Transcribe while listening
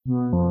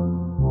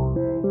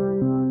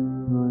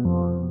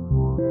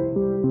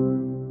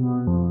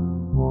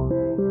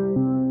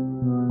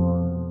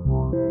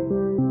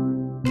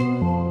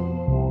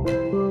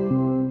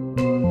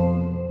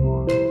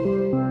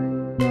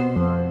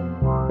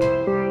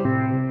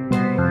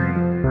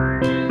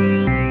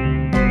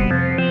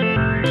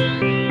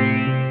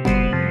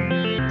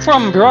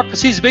From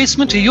bureaucracy's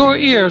basement to your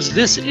ears,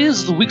 this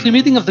is the weekly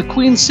meeting of the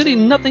Queen City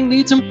Nothing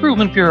Needs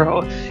Improvement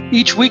Bureau.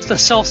 Each week, the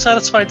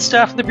self-satisfied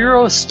staff of the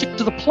Bureau stick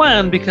to the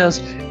plan because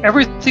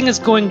everything is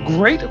going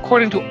great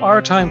according to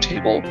our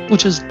timetable,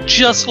 which is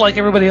just like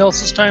everybody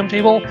else's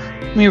timetable.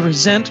 We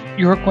resent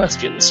your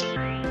questions.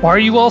 Why are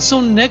you all so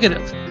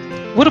negative?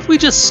 What if we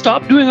just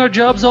stopped doing our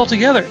jobs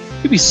altogether?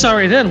 You'd be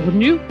sorry then,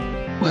 wouldn't you?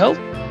 Well,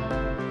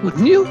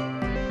 wouldn't you?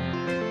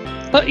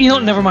 But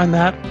never mind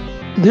that.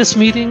 This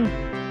meeting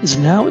is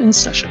now in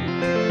session.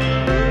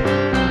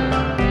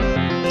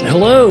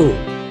 Hello.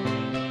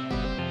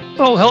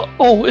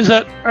 Oh, is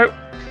that...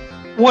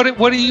 What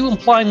are you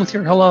implying with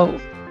your hello?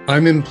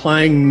 I'm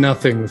implying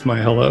nothing with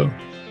my hello.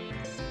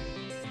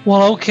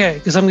 Well, okay,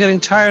 because I'm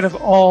getting tired of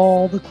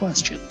all the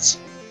questions.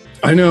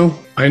 I know.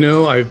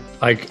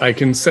 I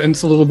can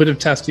sense a little bit of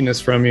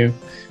testiness from you.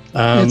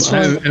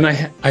 I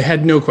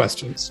had no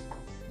questions.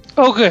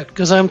 Oh, good,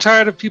 because I'm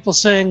tired of people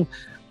saying,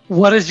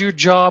 what is your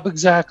job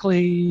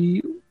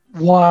exactly?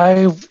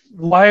 Why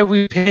are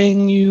we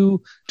paying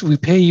you? Do we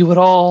pay you at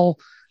all?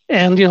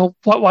 And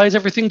why is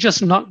everything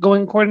just not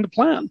going according to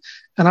plan?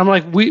 And I'm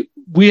like, we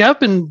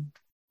have been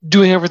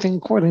doing everything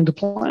according to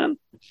plan.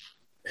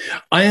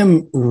 I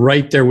am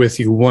right there with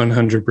you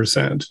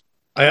 100%.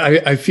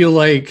 I feel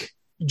like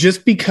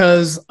just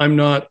because I'm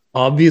not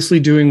obviously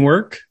doing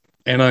work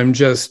and I'm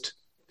just,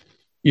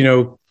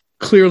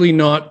 clearly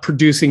not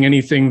producing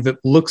anything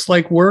that looks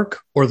like work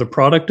or the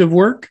product of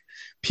work,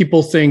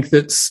 people think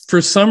that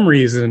for some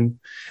reason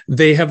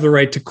they have the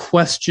right to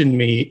question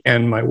me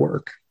and my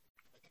work.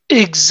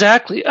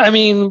 Exactly. I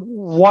mean,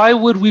 why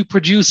would we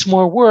produce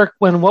more work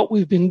when what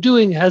we've been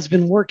doing has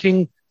been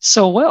working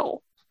so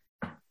well?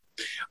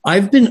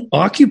 I've been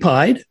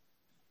occupied.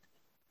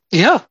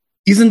 Yeah.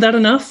 Isn't that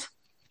enough?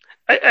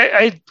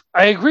 I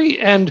agree.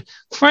 And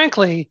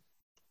frankly,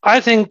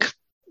 I think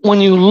when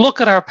you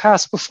look at our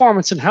past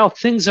performance and how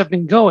things have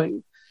been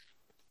going,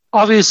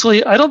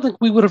 obviously, I don't think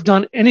we would have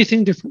done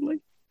anything differently.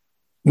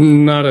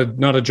 Not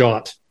a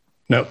jot.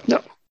 No.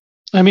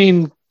 I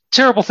mean,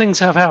 terrible things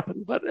have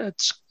happened, but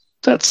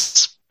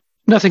that's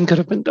nothing could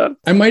have been done.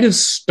 I might have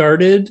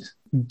started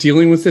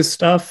dealing with this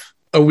stuff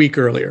a week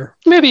earlier.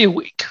 Maybe a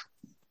week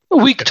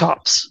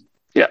tops.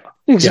 Yeah,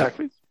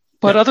 exactly. Yeah.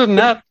 But other than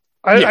that,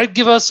 I'd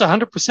give us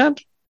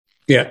 100%.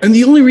 Yeah. And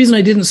the only reason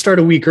I didn't start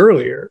a week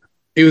earlier,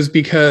 it was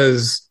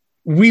because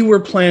we were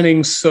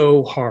planning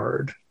so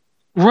hard.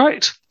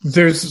 Right.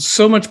 There's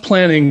so much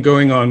planning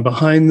going on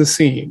behind the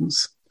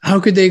scenes. How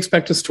could they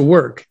expect us to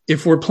work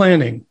if we're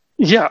planning?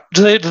 Yeah.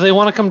 Do they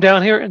want to come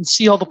down here and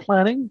see all the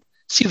planning?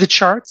 See the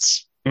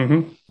charts?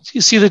 Mm-hmm. You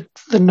see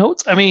the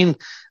notes? I mean,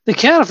 they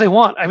can if they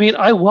want. I mean,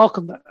 I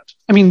welcome that.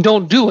 I mean,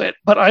 don't do it,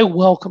 but I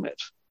welcome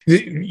it.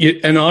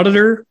 An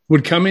auditor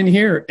would come in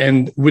here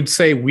and would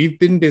say, we've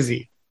been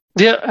busy.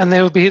 Yeah, and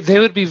they would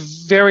be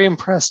very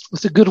impressed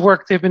with the good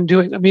work they've been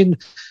doing. I mean,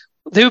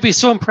 they would be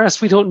so impressed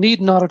we don't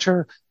need an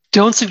auditor.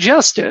 Don't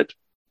suggest it.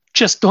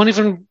 Just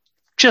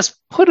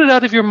put it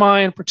out of your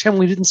mind. Pretend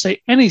we didn't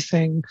say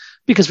anything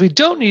because we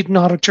don't need an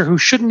auditor who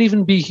shouldn't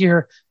even be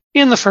here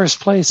in the first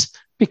place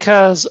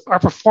because our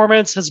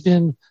performance has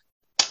been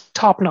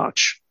top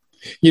notch.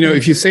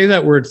 If you say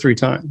that word 3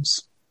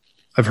 times,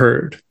 I've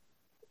heard,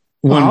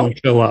 one will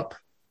show up.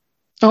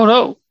 Oh,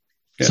 no.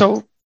 Yeah.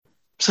 So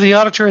the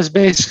auditor is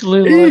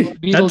basically like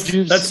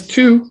Beetlejuice. That's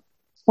 2.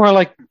 More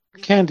like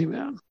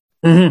Candyman.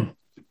 Mm-hmm.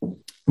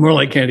 More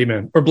like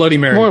Candyman or Bloody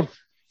Mary.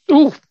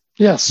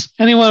 Yes.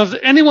 Any one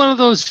of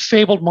those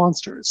fabled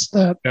monsters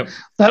that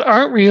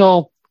aren't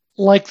real,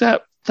 like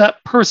that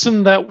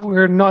person that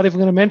we're not even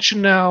going to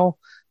mention now,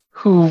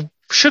 who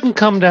shouldn't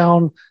come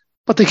down,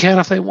 but they can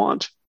if they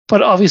want.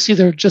 But obviously,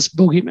 they're just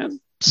boogeymen.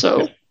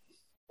 So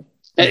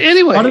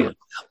anyway,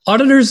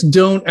 auditors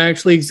don't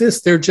actually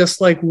exist. They're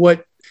just like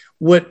what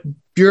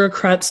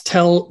bureaucrats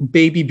tell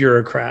baby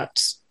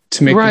bureaucrats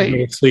to make them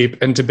go to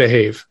sleep and to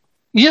behave.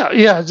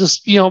 Yeah.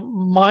 Just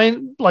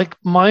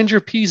mind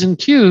your P's and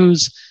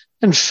Q's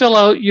and fill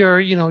out your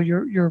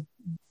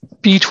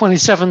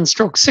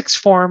B27/6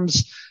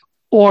 forms,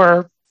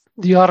 or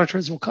the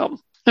auditors will come.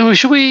 And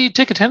should we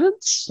take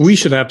attendance? We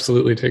should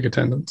absolutely take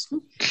attendance.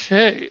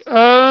 Okay.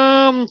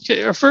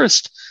 Our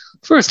first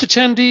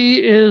attendee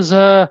is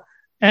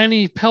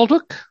Annie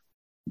Pelduck.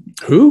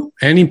 Who?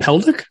 Annie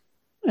Pelduck?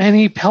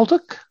 Annie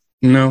Pelduck?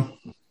 No.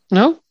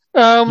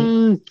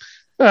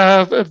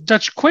 A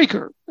Dutch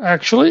Quaker,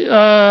 actually.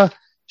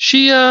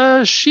 She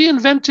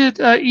invented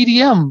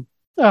EDM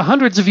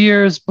hundreds of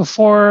years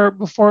before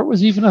it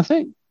was even a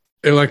thing.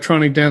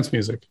 Electronic dance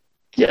music.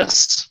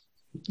 Yes.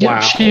 Wow. Yeah,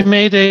 she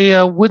made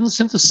a wooden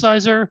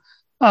synthesizer,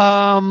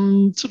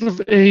 sort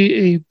of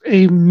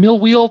a mill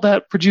wheel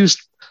that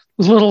produced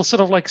with little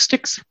sort of like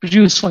sticks that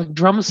produced like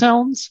drum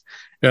sounds.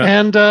 Yeah.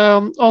 And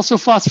also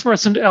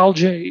phosphorescent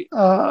algae,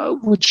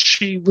 which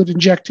she would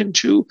inject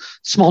into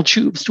small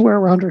tubes to wear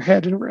around her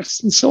head and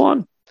wrists and so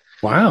on.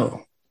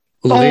 Wow.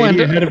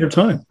 Lady ahead of her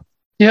time.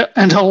 Yeah,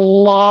 and a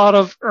lot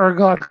of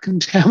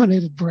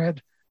ergot-contaminated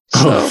bread.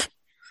 So,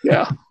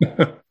 yeah.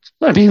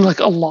 I mean,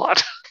 like a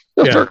lot.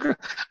 Yeah.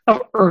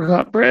 of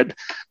ergot bread.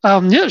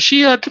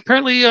 She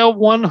apparently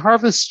one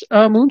harvest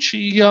moon.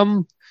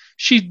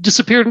 She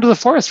disappeared into the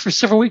forest for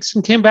several weeks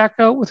and came back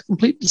out with a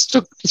complete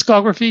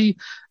discography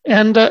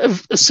and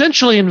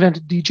essentially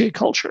invented DJ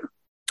culture.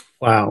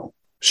 Wow.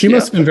 She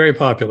must have been very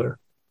popular.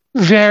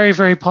 Very,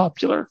 very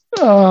popular.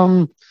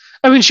 I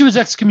mean, she was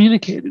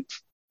excommunicated,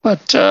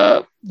 but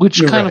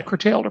which kind of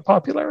curtailed her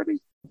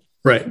popularity.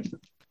 Right.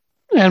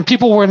 And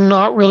people were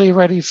not really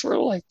ready for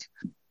like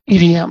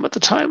EDM at the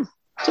time.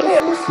 So,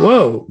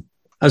 whoa.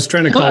 I was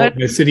trying to call it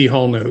my City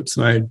Hall notes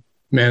and I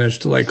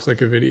managed to like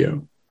click a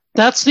video.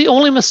 That's the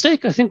only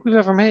mistake I think we've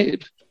ever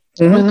made.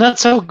 Mm-hmm. I mean,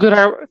 that's how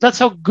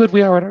good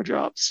we are at our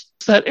jobs.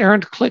 That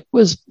errant click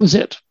was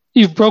it.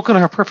 You've broken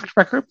our perfect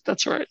record. But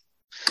that's all right.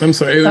 I'm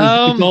sorry. It's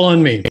all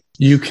on me.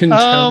 You can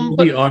tell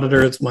the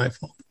auditor it's my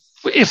fault.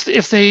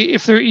 If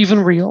they're even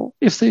real,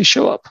 if they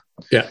show up.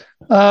 Yeah.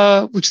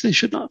 Which they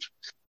should not.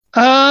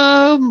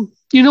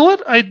 You know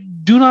what? I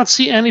do not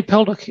see Annie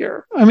Pelduck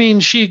here. I mean,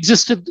 she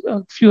existed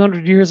a few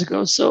hundred years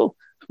ago, so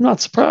I'm not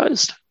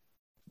surprised.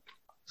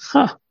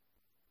 Huh.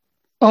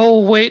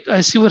 Oh, wait,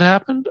 I see what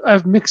happened.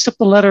 I've mixed up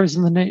the letters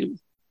in the name.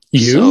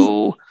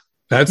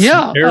 That's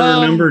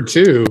error number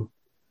 2.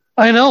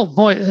 I know,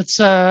 boy, it's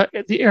the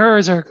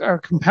errors are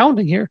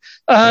compounding here.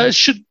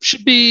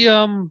 Should be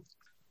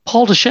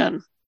Paul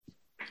Deschênes.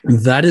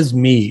 That is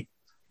me.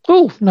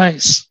 Oh,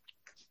 nice.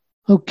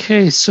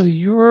 Okay, so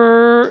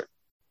you're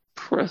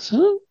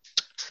president.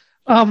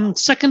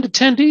 Second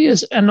attendee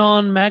is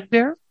Anon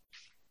Magdare.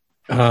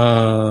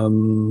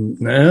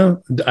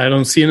 No, I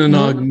don't see an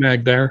Anon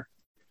Magdare.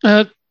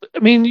 I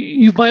mean,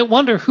 you might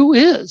wonder who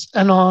is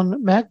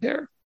Anon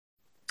Magdare.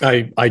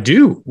 I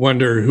do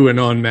wonder who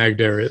Anon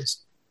Magdare is.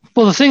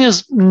 Well, the thing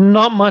is,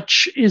 not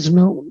much is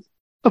known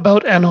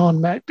about Anon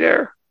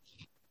Magdare.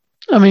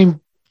 I mean,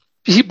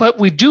 but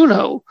we do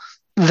know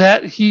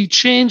that he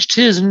changed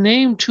his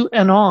name to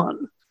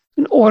Anon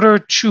in order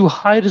to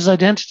hide his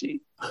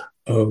identity.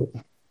 Oh.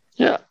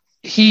 Yeah.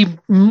 He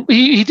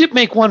did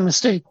make one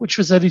mistake, which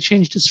was that he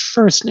changed his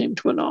first name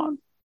to Anon.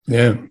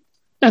 Yeah.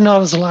 And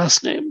not his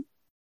last name,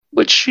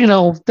 which,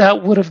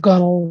 that would have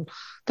done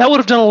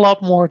a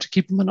lot more to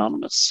keep him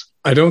anonymous.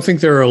 I don't think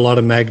there are a lot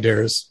of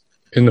Magdares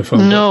in the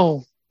phone.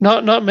 No,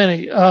 not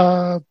many.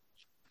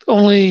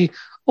 Only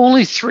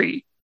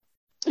 3.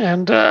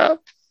 And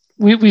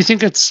we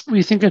think it's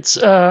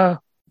Abner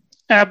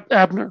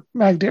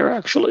Magdare,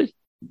 actually.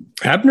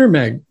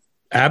 Abner?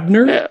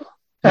 Yeah.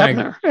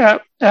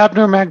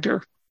 Abner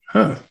Magdare.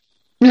 Huh.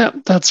 Yeah,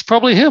 that's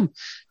probably him.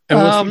 And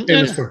what's he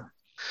famous for?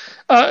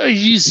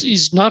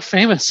 He's not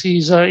famous.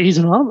 He's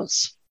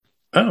anonymous.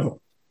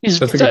 Oh,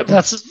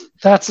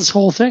 that's his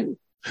whole thing.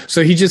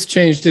 So he just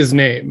changed his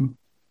name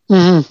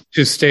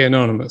to stay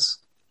anonymous.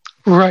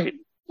 Right.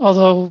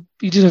 Although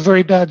he did a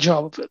very bad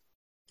job of it.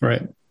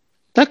 Right.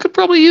 That could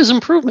probably use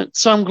improvement.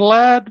 So I'm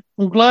glad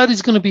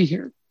he's going to be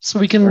here, so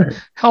we can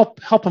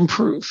help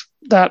improve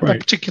that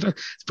particular.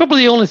 It's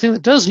probably the only thing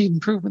that does need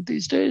improvement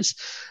these days.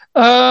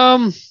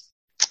 However,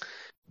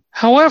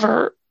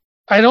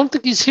 I don't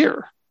think he's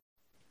here.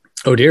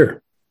 Oh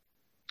dear.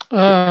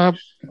 Our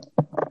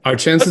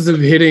chances of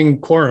hitting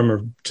quorum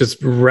are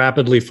just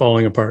rapidly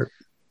falling apart.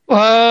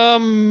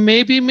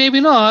 Maybe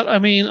not. I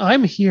mean,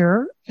 I'm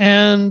here,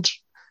 and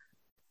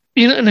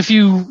and if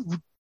you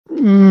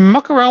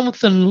muck around with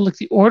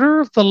the order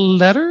of the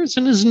letters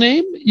in his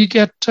name, you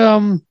get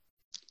Aidan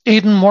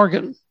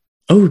Morgan.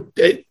 Oh,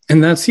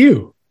 and that's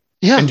you.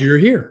 Yeah, and you're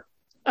here,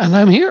 and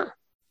I'm here.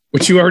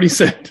 Which you already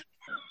said.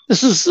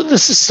 This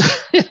is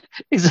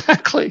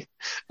exactly.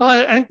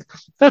 I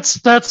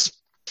that's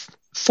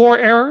 4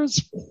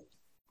 errors.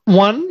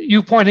 1,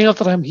 you pointing out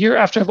that I'm here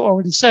after I've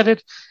already said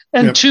it,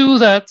 and 2,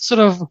 that sort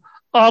of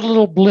odd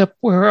little blip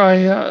where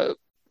I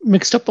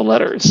mixed up the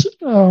letters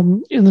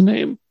in the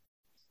name,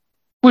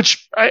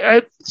 which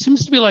I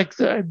seems to be like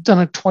I've done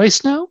it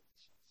twice now.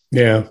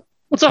 Yeah,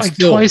 what's that, like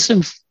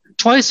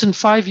twice in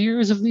 5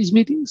 years of these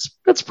meetings?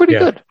 That's pretty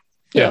good.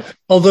 Yeah.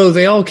 Although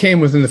they all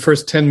came within the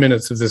first 10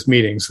 minutes of this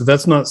meeting, so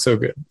that's not so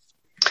good.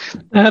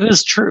 That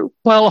is true.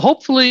 Well,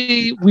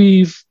 hopefully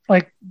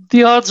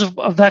the odds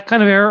of that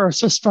kind of error are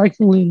so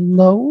strikingly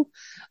low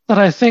that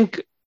I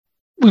think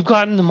we've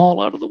gotten them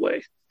all out of the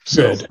way.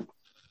 So, good.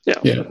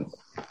 Yeah.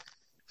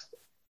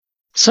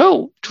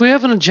 So, do we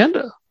have an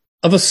agenda?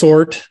 Of a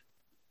sort.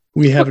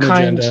 We have an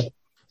agenda.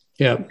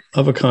 Yeah,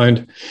 of a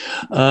kind.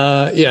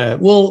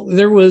 Well,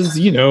 there was,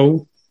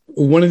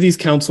 one of these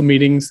council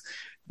meetings.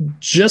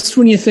 Just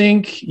when you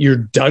think you're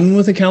done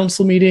with a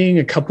council meeting,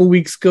 a couple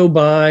weeks go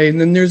by,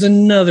 and then there's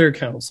another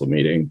council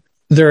meeting.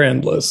 They're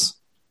endless.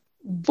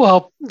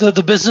 Well, the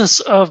business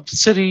of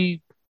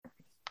city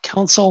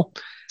council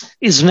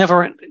is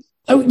never ending.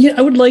 I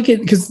would like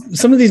it because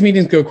some of these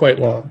meetings go quite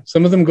long.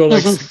 Some of them go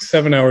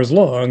 6-7 hours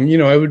long.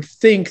 I would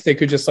think they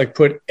could just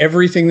put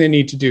everything they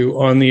need to do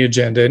on the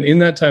agenda, and in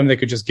that time they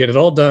could just get it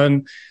all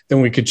done.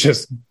 Then we could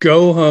just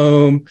go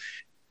home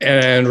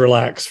and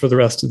relax for the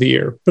rest of the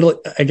year.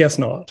 But I guess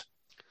not.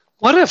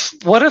 What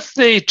if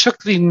they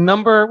took the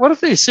number? What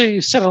if they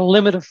set a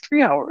limit of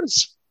 3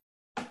 hours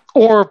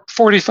or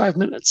 45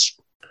 minutes,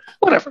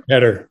 whatever.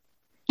 Better.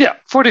 Yeah,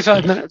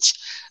 45 minutes.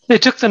 They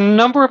took the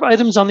number of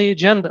items on the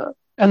agenda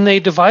and they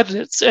divided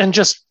it and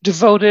just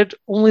devoted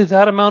only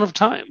that amount of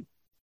time.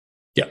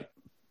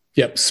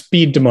 Yep.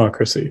 Speed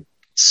democracy.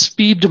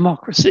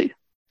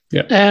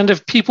 Yeah. And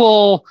if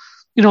people,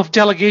 if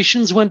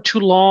delegations went too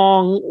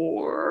long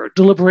or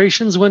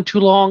deliberations went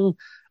too long,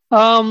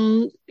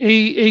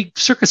 a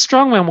circus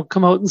strongman will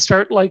come out and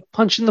start like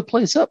punching the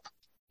place up.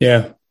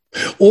 Yeah.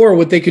 Or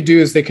what they could do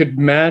is they could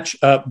match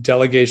up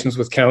delegations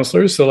with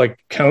counselors. So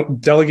like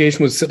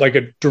delegation would sit like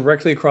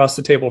directly across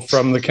the table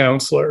from the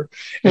counselor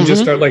and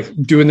just start like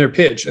doing their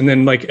pitch. And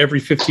then like every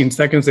 15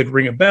 seconds they'd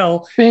ring a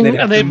bell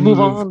and they'd move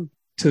on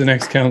to the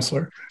next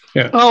counselor.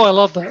 Yeah. Oh, I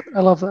love that.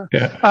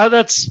 Yeah.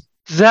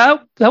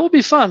 That would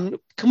be fun.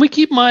 Can we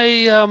keep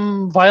my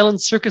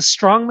violent circus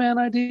strongman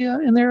idea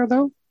in there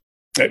though?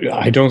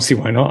 I don't see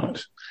why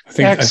not. I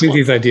think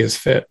these ideas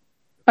fit.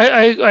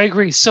 I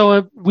agree.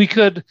 So we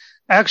could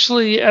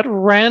actually at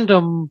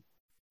random,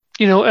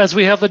 as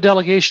we have the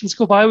delegations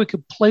go by, we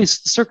could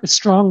place the circus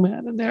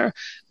strongman in there.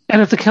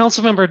 And if the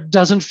council member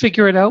doesn't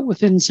figure it out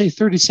within, say,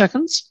 30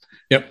 seconds,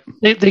 yep,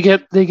 they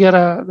get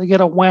a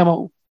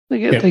whammo. They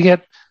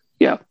get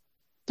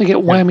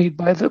whammied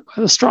by the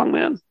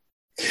strongman.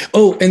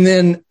 Oh, and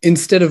then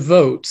instead of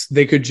votes,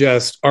 they could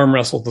just arm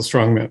wrestle the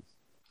strongman.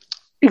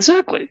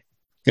 Exactly.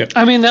 Yeah.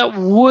 I mean, that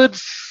would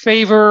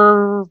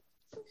favor,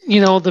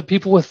 the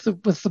people with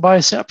the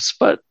biceps,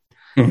 but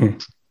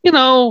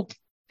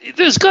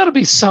there's got to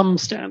be some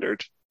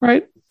standard,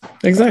 right?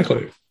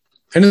 Exactly.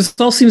 And this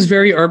all seems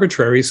very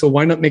arbitrary, so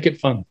why not make it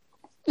fun?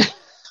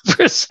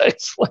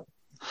 Precisely.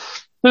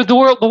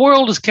 The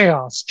world is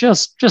chaos.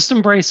 Just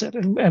embrace it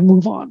and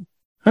move on.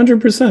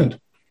 100%.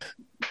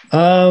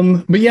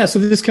 But yeah, so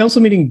this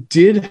council meeting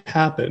did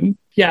happen.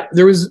 Yeah,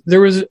 there was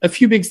a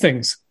few big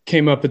things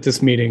came up at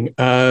this meeting.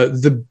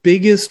 The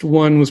biggest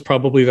one was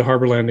probably the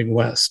Harbor Landing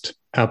West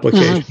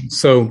application.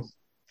 So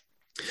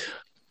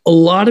a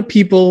lot of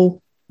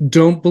people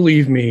don't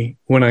believe me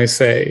when I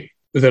say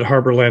that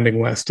Harbor Landing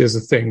West is a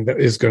thing that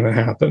is going to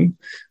happen,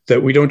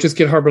 that we don't just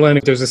get Harbor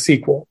Landing. There's a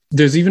sequel.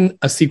 There's even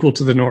a sequel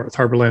to the North,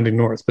 Harbor Landing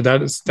North, but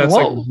that's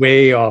like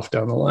way off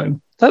down the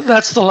line.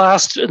 That's the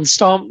last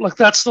installment. Like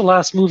that's the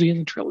last movie in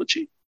the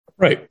trilogy.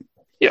 Right.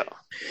 Yeah.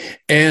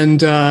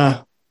 And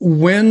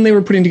when they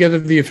were putting together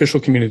the official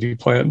community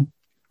plan,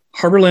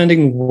 Harbor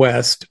Landing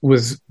West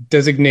was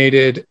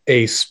designated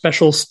a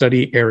special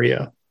study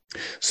area.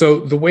 So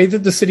the way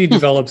that the city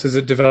develops is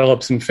it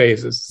develops in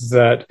phases,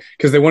 that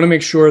because they want to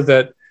make sure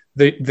that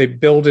they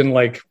build in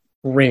like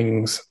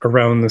rings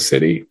around the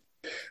city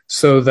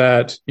so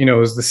that,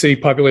 as the city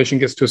population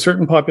gets to a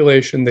certain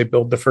population, they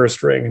build the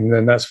first ring, and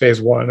then that's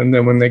phase one. And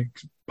then when the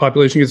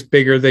population gets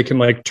bigger, they can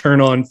like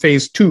turn on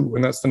phase two,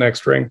 and that's the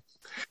next ring.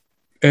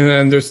 And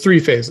then there's 3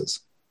 phases.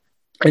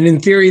 And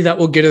in theory, that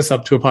will get us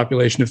up to a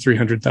population of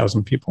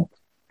 300,000 people.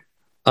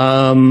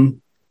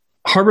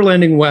 Harbor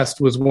Landing West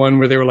was one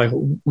where they were like,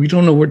 we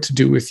don't know what to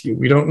do with you.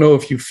 We don't know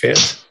if you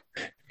fit.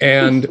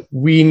 And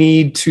we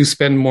need to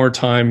spend more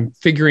time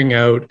figuring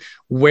out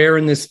where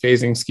in this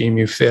phasing scheme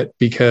you fit,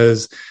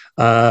 because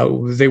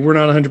they were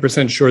not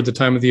 100% sure at the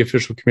time of the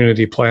official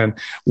community plan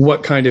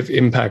what kind of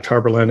impact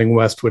Harbor Landing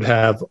West would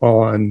have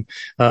on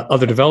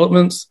other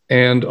developments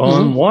and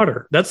on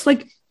water. That's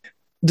like,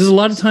 there's a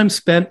lot of time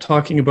spent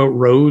talking about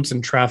roads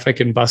and traffic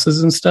and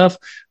buses and stuff,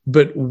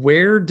 but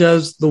where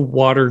does the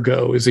water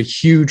go is a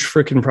huge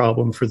freaking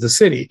problem for the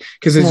city.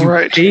 Because as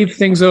you pave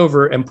things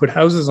over and put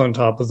houses on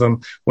top of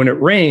them, when it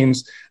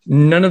rains,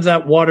 none of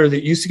that water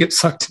that used to get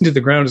sucked into the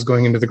ground is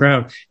going into the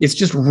ground. It's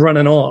just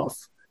running off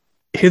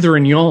hither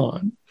and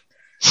yon.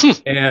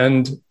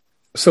 And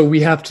so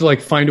we have to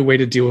like find a way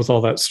to deal with all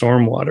that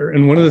stormwater.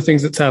 And one of the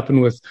things that's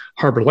happened with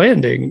Harbor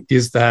Landing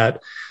is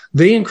that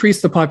they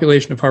increased the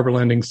population of Harbor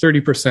Landing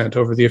 30%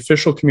 over the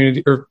official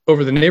community or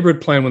over the neighborhood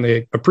plan when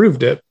they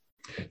approved it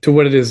to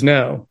what it is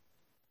now.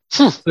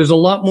 There's a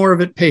lot more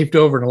of it paved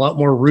over and a lot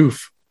more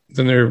roof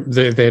than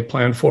they had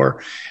planned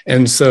for.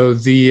 And so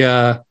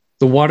the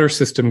water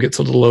system gets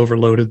a little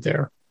overloaded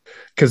there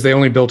because they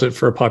only built it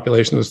for a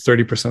population that was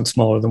 30%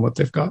 smaller than what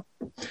they've got.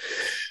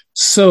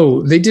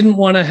 So they didn't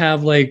want to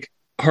have like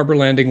Harbor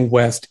Landing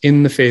West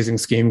in the phasing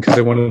scheme because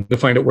they wanted to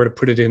find out where to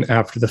put it in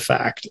after the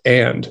fact.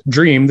 And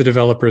Dream, the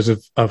developers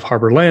of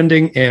Harbor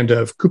Landing and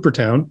of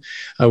Coopertown,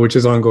 which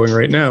is ongoing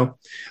right now,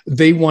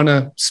 they want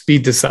to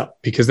speed this up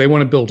because they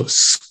want to build a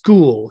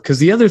school. Because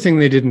the other thing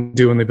they didn't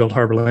do when they built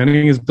Harbor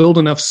Landing is build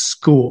enough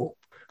school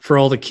for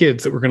all the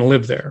kids that were going to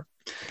live there.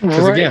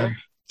 Because again,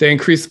 they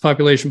increased the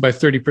population by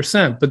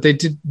 30%, but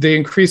they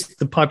increased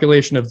the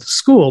population of the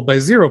school by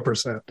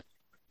 0%.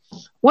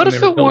 What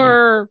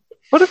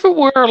if it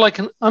were like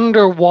an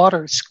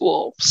underwater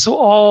school?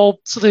 So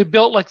they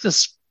built like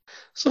this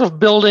sort of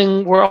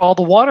building where all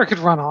the water could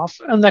run off,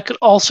 and that could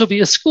also be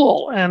a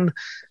school, and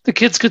the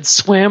kids could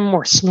swim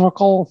or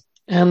snorkel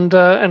and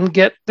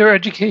get their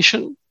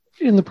education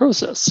in the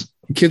process.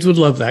 Kids would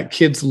love that.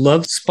 Kids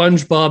love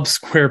SpongeBob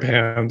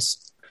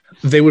SquarePants.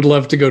 They would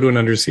love to go to an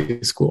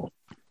undersea school.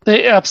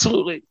 They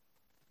absolutely.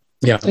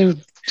 Yeah.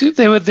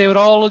 They would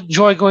all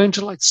enjoy going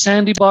to like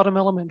Sandy Bottom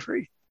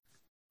Elementary.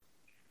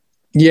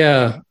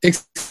 Yeah.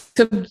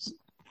 Except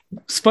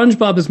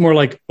SpongeBob is more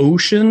like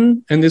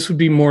ocean, and this would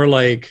be more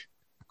like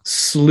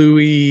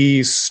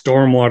sloughie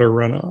stormwater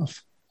runoff.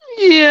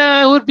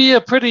 Yeah, it would be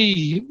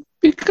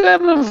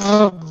kind of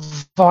a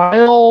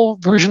vile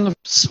version of,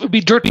 it would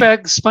be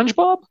Dirtbag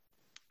SpongeBob?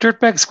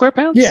 Dirtbag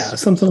SquarePants? Yeah,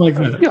 something like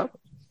that.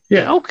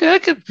 Yeah. Okay, I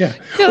could. Yeah.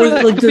 Yeah, Or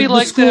that like could the, be the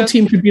like school that.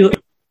 team could be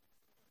like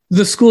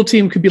the school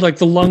team could be like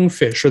the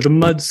Lungfish or the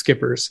Mud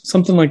Skippers,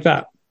 something like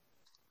that.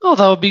 Oh,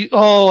 that would be.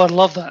 Oh, I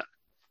love that.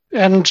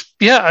 And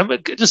yeah, I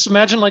would just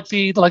imagine like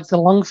the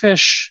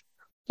Lungfish,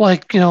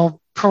 like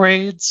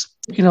parades,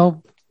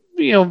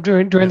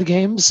 during the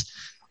games,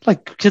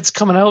 like kids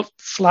coming out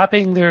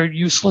flapping their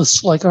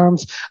useless like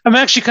arms. I'm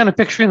actually kind of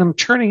picturing them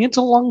turning into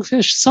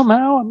Lungfish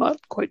somehow. I'm not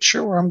quite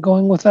sure where I'm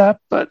going with that,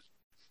 but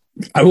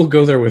I will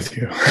go there with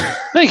you.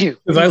 thank you.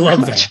 Because I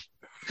love that.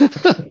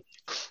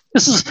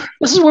 This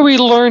is where we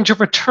learn to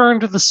return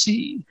to the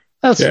sea.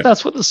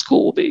 That's what the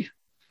school will be.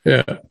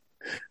 Yeah.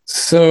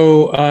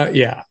 So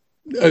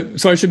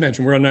so I should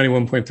mention we're on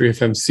 91.3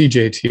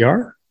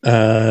 FM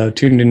CJTR,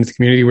 tuned into the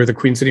community. We're the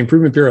Queen City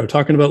Improvement Bureau,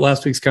 talking about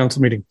last week's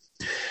council meeting.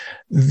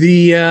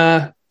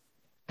 The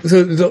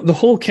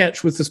whole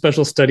catch with the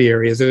special study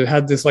area is that it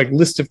had this like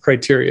list of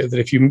criteria that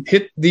if you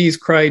hit these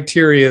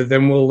criteria,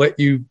 then we'll let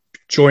you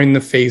join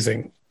the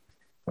phasing.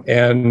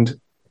 And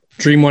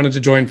Dream wanted to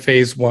join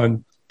phase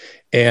 1.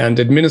 And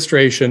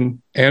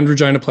administration and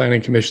Regina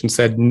Planning Commission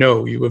said,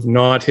 no, you have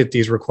not hit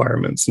these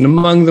requirements. And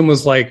among them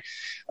was like,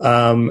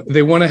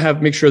 they want to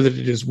make sure that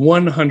it is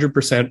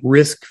 100%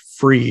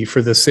 risk-free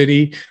for the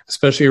city,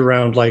 especially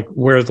around like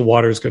where the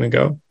water is going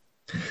to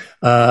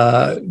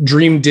go.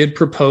 Dream did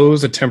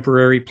propose a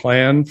temporary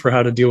plan for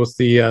how to deal with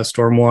the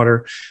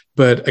stormwater.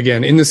 But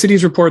again, in the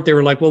city's report, they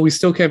were like, well, we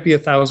still can't be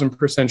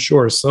 1,000%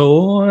 sure.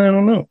 So I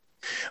don't know.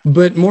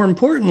 But more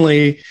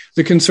importantly,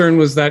 the concern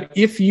was that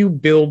if you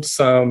build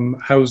some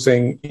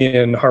housing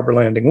in Harbor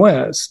Landing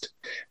West,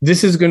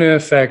 this is going to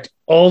affect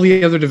all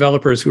the other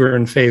developers who are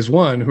in phase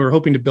 1, who are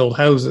hoping to build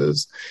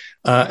houses.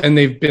 And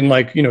they've been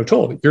like,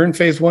 told, you're in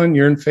phase 1,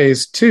 you're in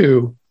phase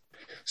 2.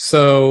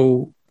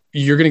 So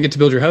you're going to get to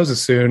build your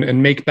houses soon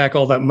and make back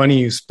all that money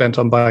you spent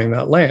on buying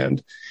that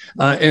land.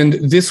 And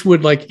this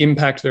would like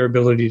impact their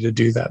ability to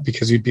do that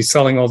because you'd be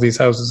selling all these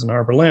houses in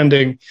Harbor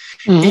Landing.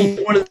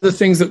 Mm-hmm. One of the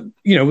things that,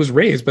 was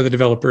raised by the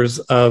developers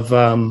of,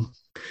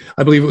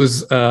 I believe it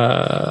was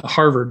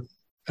Harvard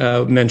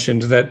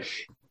mentioned that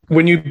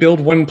when you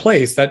build one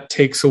place, that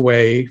takes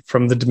away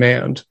from the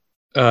demand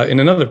in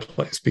another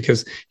place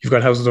because you've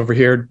got houses over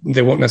here.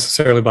 They won't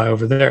necessarily buy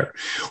over there,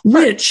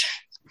 which,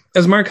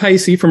 as Mark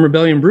Heisey from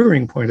Rebellion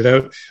Brewing pointed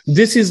out,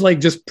 this is like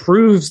just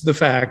proves the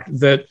fact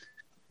that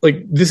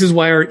like this is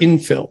why our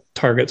infill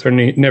targets are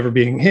never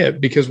being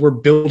hit because we're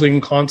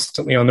building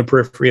constantly on the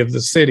periphery of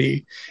the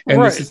city.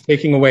 And This is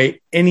taking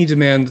away any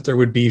demand that there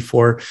would be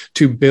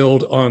to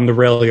build on the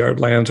rail yard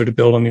lands or to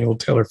build on the old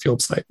Taylor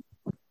Field site.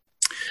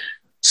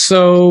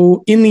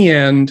 So in the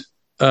end,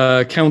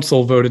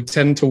 council voted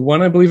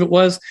 10-1, I believe it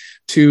was,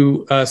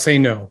 to say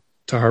no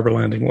to Harbor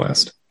Landing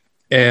West.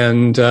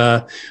 And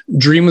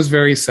Dream was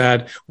very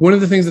sad. One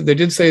of the things that they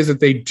did say is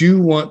that they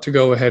do want to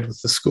go ahead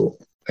with the school.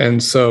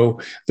 And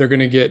so they're going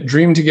to get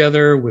Dream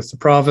together with the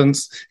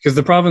province because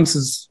the province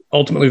is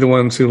ultimately the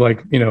ones who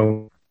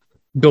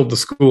build the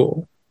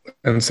school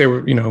and say,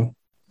 what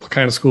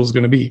kind of school is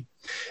going to be.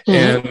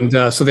 Mm-hmm.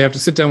 And so they have to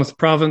sit down with the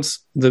province,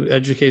 the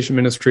education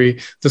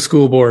ministry, the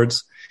school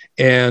boards,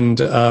 and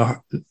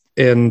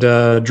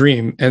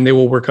Dream, and they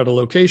will work out a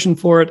location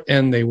for it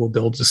and they will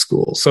build the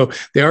school. So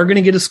they are going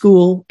to get a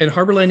school and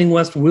Harbor Landing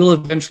West will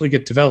eventually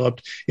get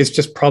developed. It's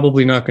just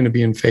probably not going to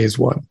be in phase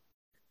 1.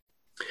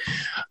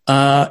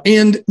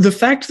 And the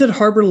fact that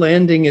Harbor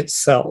Landing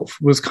itself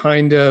was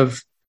kind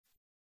of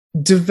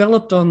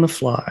developed on the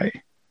fly,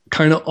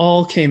 kind of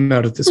all came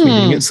out at this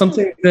meeting. It's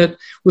something that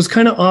was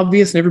kind of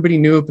obvious and everybody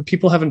knew it, but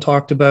people haven't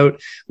talked about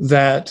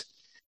that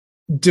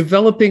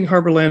developing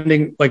Harbor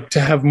Landing, like to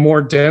have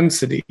more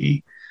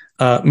density,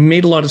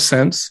 made a lot of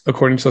sense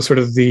according to sort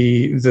of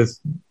the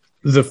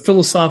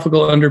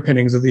philosophical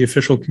underpinnings of the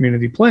official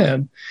community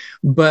plan.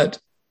 But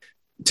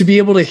to be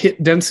able to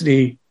hit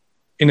density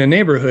in a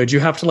neighborhood, you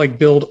have to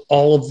build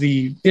all of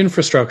the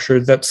infrastructure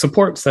that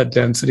supports that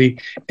density.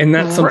 And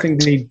that's something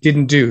they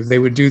didn't do. They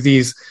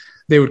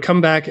would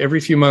come back every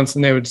few months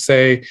and they would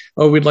say,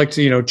 oh, we'd like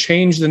to,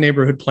 change the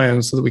neighborhood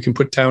plan so that we can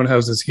put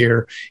townhouses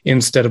here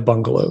instead of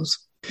bungalows.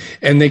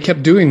 And they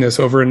kept doing this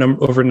over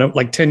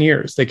 10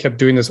 years. They kept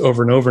doing this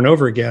over and over and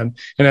over again.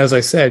 And as I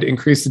said,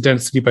 increased the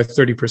density by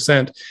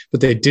 30%, but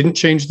they didn't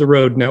change the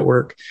road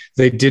network.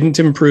 They didn't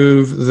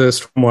improve the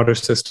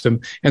stormwater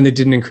system, and they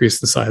didn't increase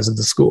the size of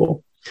the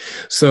school.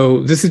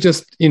 So this is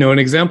just, an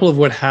example of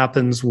what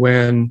happens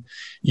when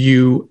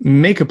you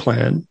make a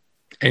plan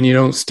and you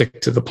don't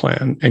stick to the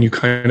plan and you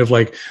kind of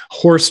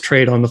horse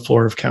trade on the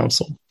floor of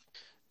council.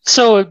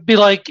 So it'd be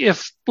like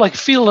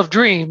Field of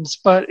Dreams,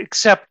 but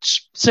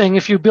except saying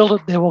if you build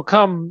it, they will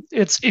come.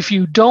 It's if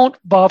you don't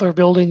bother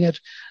building it,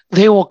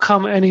 they will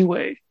come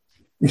anyway.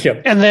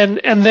 Yep. And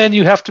then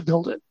you have to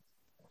build it.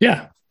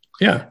 Yeah.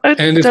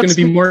 And it's going to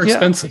be more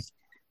expensive.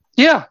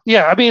 Yeah.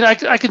 I mean, I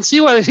can see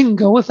why they didn't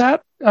go with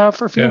that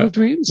for Field of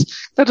Dreams.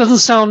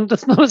 That's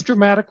not as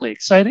dramatically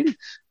exciting,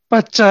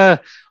 but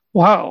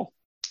wow.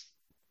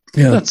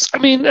 Yeah.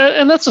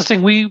 And that's the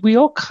thing. We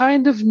all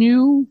kind of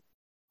knew.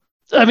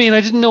 I mean,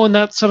 I didn't know in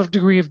that sort of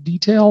degree of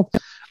detail,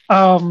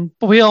 but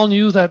we all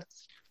knew that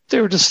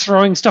they were just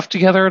throwing stuff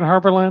together in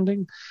Harbor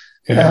Landing.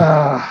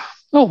 Yeah.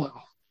 Oh well.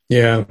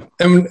 Yeah,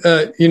 and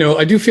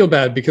I do feel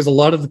bad because a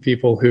lot of the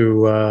people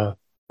who are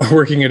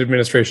working in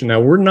administration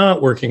now were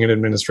not working in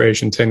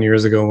administration 10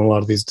 years ago when a lot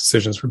of these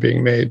decisions were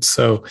being made.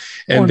 So,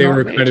 and they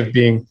were kind of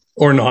being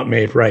or not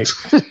made, right?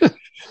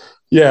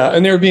 Yeah,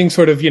 and they were being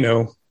sort of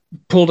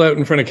pulled out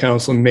in front of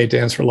council and made to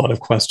answer a lot of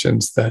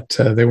questions that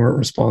they weren't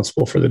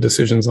responsible for the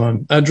decisions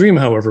on. Dream,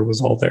 however,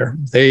 was all there.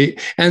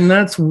 And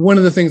that's one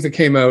of the things that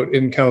came out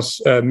in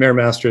Mayor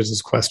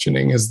Masters'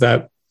 questioning is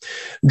that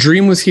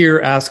Dream was here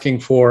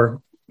asking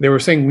for. They were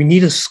saying we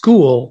need a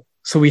school,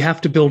 so we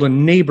have to build a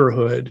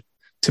neighborhood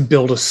to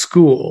build a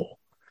school.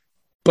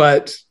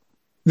 But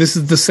this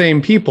is the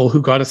same people who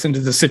got us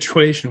into the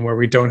situation where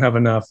we don't have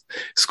enough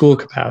school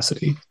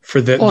capacity for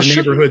the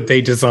neighborhood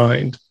they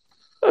designed.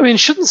 I mean,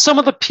 shouldn't some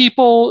of the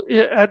people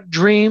at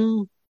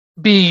Dream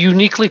be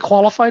uniquely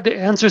qualified to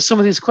answer some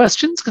of these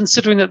questions,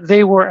 considering that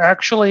they were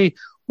actually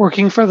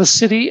working for the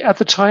city at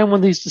the time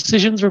when these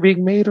decisions were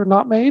being made or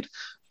not made,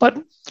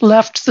 but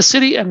left the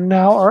city and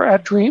now are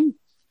at Dream?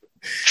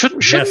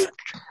 Shouldn't yes.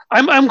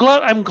 I'm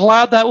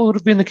glad that would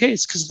have been the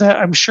case, because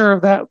I'm sure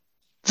that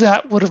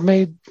would have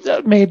made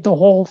the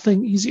whole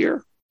thing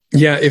easier.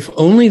 Yeah, if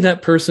only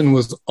that person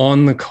was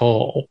on the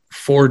call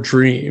for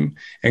Dream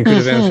and could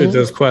have answered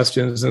those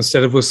questions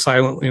instead of was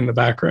silently in the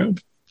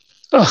background.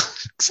 Oh,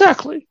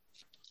 exactly.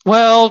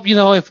 Well,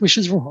 if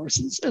wishes were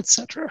horses,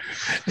 etc.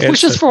 If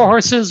wishes for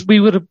horses, we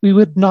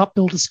would not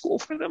build a school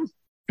for them.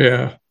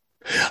 Yeah.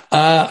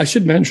 I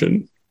should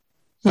mention,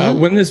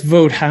 when this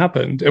vote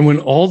happened and when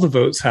all the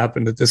votes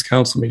happened at this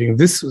council meeting,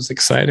 this was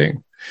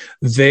exciting.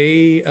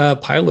 They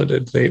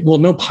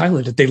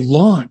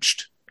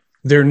launched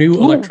their new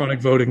electronic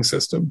voting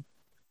system.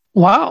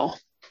 Wow.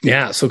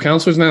 Yeah. So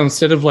councillors now,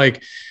 instead of what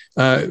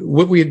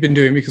we had been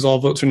doing, because all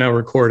votes are now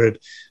recorded,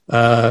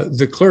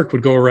 the clerk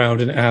would go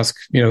around and ask,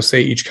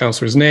 say each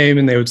councillor's name,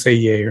 and they would say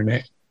yay or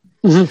nay.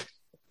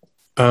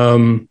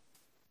 Mm-hmm.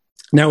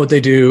 Now what they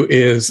do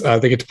is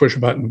they get to push a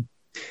button.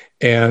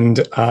 And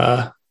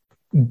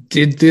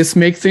did this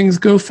make things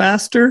go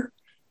faster?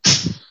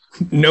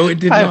 No, it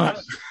did not.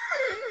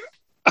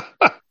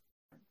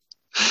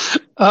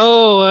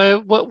 Oh,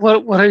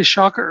 what a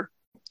shocker.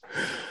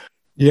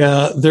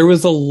 Yeah, there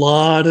was a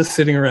lot of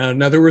sitting around.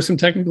 Now, there were some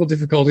technical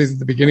difficulties at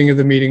the beginning of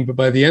the meeting, but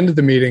by the end of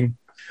the meeting,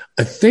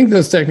 I think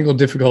those technical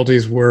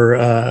difficulties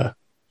were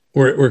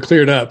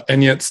cleared up.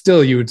 And yet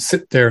still, you would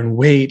sit there and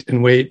wait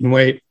and wait and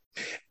wait.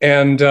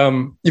 And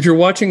if you're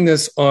watching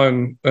this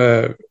on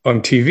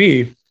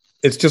TV,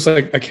 it's just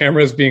like a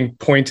camera is being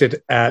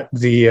pointed at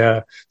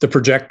the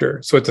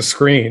projector. So at the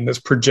screen that's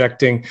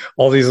projecting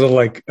all these little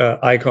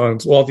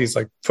icons, all these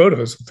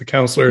photos of the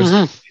councillors.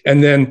 Mm-hmm.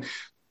 And then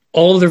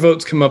all of their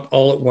votes come up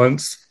all at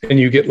once. And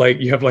you get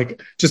you have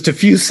just a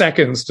few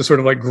seconds to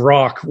sort of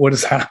grok what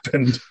has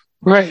happened.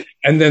 Right.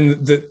 And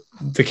then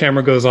the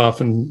camera goes off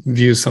and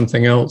views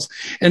something else.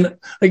 And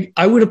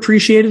I would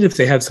appreciate it if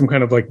they had some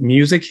kind of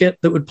music hit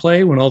that would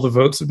play when all the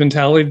votes have been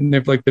tallied and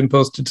they've been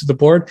posted to the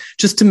board,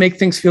 just to make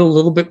things feel a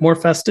little bit more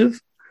festive.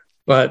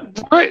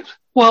 But right.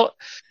 Well,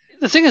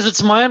 the thing is,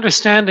 it's my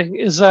understanding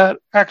is that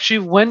actually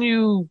when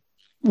you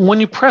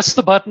press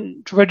the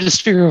button to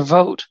register your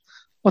vote,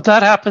 what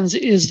that happens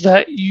is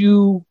that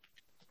you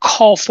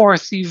call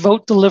forth the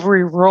vote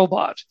delivery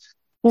robot,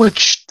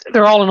 which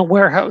they're all in a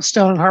warehouse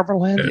down in Harbor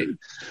Landing. Yeah.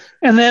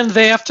 And then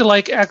they have to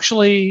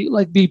actually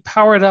be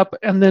powered up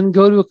and then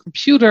go to a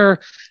computer,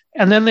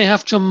 and then they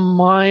have to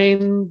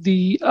mine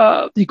the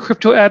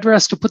crypto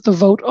address to put the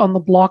vote on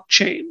the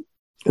blockchain.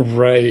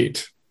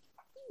 Right.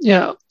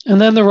 Yeah. And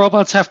then the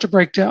robots have to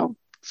break down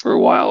for a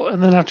while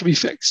and then have to be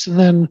fixed. And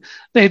then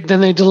they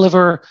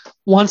deliver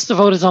once the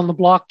vote is on the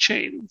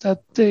blockchain.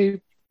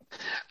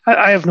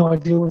 I have no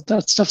idea what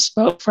that stuff's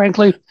about,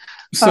 frankly.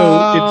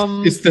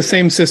 So it's the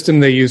same system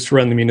they use to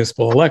run the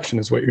municipal election,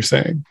 is what you're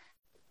saying.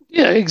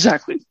 Yeah,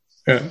 exactly.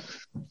 Yeah.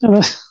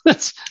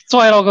 That's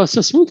why it all goes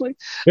so smoothly.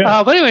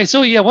 Yeah. But anyway,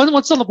 so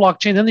once on the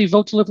blockchain, then the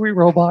vote delivery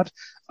robot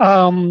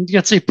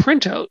gets a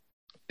printout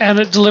and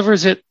it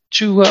delivers it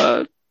to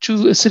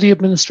a city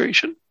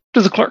administration,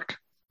 to the clerk.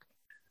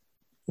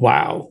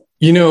 Wow.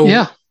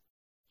 Yeah.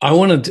 I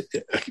wonder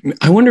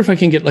if I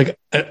can get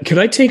could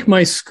I take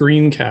my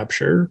screen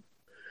capture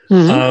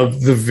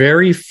of the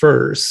very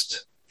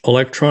first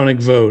electronic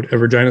vote at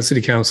Regina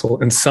City Council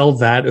and sell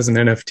that as an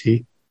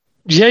NFT?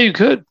 Yeah, you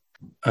could.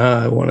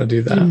 I want to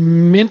do that.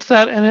 Mint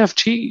that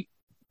NFT.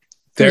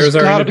 There's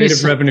our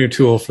innovative revenue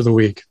tool for the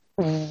week.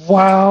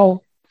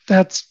 Wow.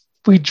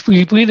 We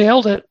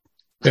nailed it.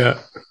 Yeah.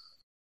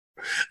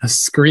 A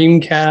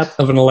screen cap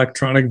of an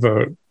electronic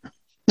vote.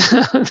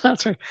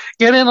 That's right.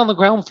 Get in on the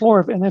ground floor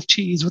of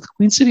NFTs with the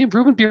Queen City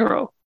Improvement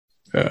Bureau,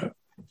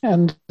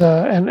 and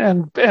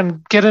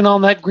get in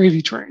on that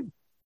gravy train.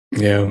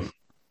 Yeah.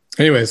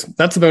 Anyways,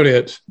 that's about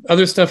it.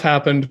 Other stuff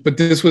happened, but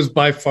this was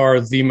by far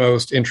the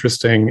most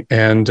interesting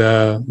and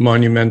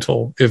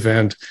monumental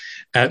event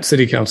at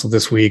City Council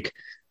this week.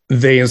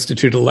 They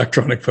instituted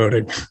electronic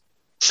voting.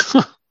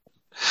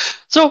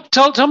 So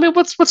tell me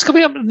what's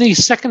coming up in the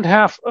second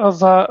half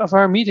of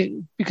our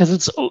meeting, because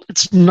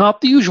it's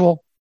not the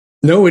usual.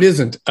 No, it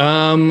isn't.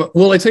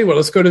 Well, I tell you what,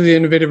 let's go to the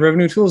innovative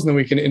revenue tools, and then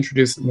we can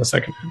introduce it in the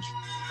second half.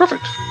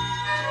 Perfect.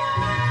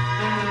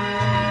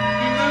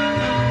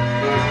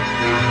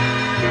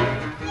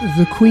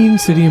 The Queen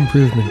City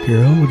Improvement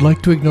Bureau would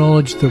like to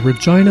acknowledge the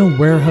Regina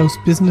Warehouse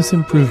Business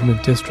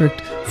Improvement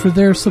District for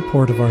their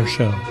support of our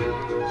show.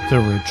 The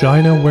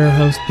Regina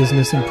Warehouse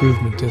Business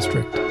Improvement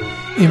District,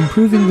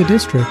 improving the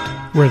district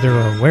where there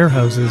are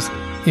warehouses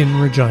in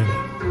Regina.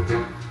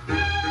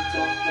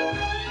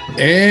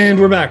 And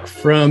we're back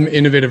from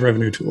Innovative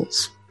Revenue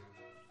Tools.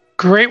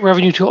 Great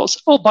revenue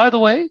tools. Oh, by the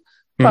way,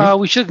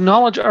 we should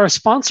acknowledge our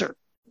sponsor.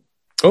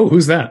 Oh,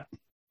 who's that?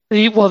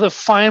 The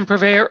fine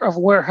purveyor of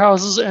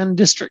warehouses and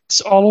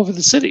districts all over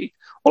the city.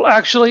 Well,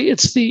 actually,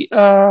 it's the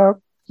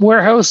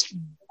Warehouse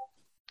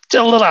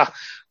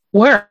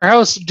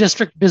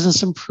District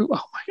Business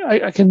Improvement. Oh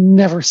my! I can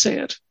never say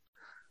it.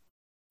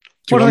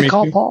 What do they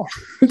call Paul?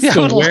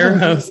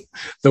 It's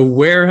the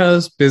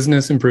Warehouse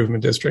Business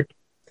Improvement District.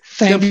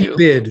 Thank you.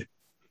 Bid.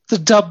 The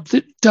dub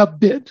bid.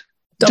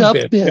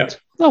 Yeah.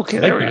 Okay,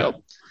 there we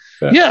go.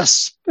 Yeah.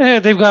 Yes,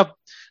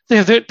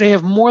 they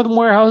have more than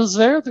warehouses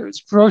there.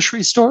 There's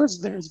grocery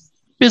stores, there's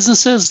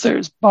businesses,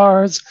 there's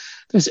bars,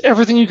 there's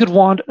everything you could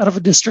want out of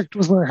a district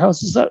with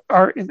warehouses that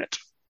are in it.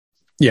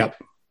 Yep.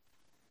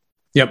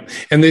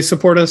 And they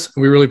support us.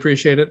 We really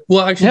appreciate it.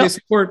 Well, actually, they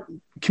support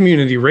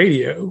community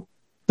radio.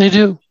 They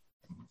do.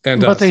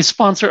 But they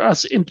sponsor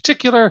us in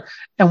particular,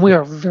 and we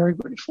are very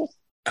grateful.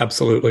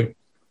 Absolutely.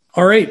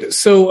 All right.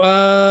 So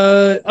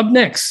up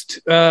next,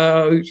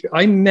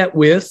 I met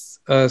with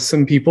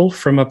some people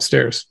from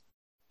upstairs.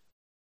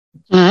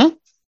 Mm-hmm.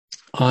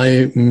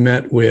 I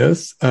met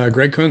with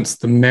Greg Kuntz,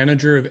 the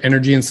manager of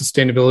energy and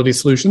sustainability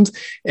solutions,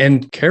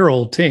 and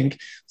Carol Tink,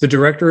 the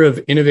director of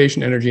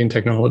innovation, energy, and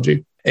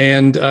technology.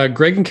 And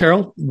Greg and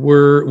Carol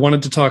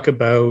wanted to talk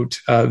about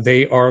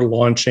they are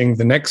launching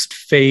the next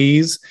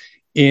phase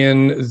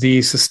in the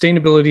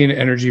sustainability and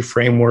energy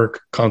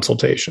framework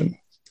consultation.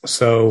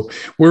 So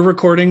we're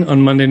recording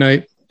on Monday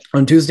night.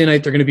 On Tuesday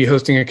night, they're going to be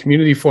hosting a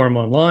community forum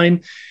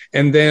online.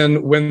 And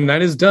then when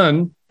that is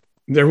done,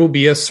 there will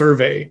be a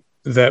survey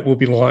that will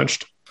be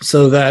launched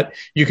so that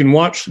you can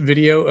watch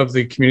video of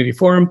the community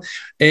forum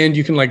and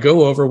you can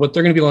go over what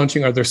they're going to be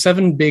launching. Are there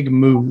 7 big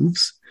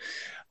moves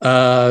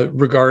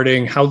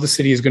regarding how the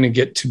city is going to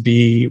get to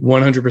be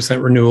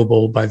 100%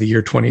 renewable by the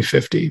year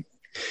 2050?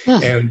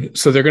 And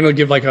so they're going to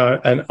give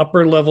an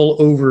upper level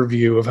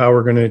overview of how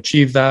we're going to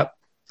achieve that.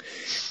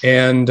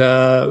 And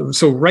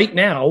so right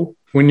now,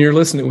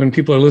 when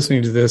people are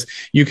listening to this,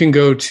 you can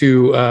go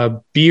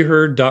to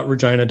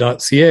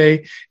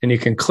beheard.regina.ca and you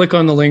can click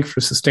on the link for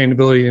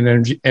sustainability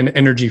and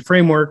energy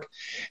framework.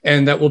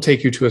 And that will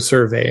take you to a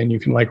survey, and you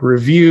can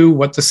review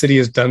what the city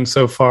has done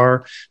so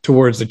far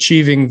towards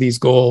achieving these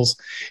goals.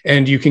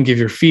 And you can give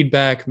your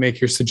feedback,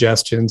 make your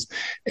suggestions,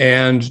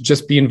 and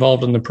just be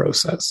involved in the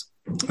process.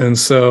 And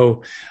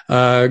so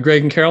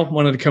Greg and Carol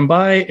wanted to come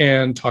by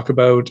and talk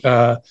about,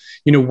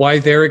 why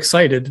they're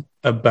excited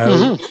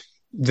about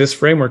this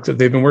framework that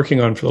they've been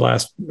working on for the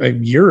last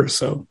year or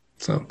so.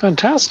 So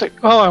fantastic.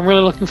 Oh, I'm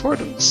really looking forward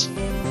to this.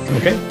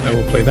 Okay, I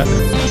will play that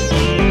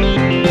now.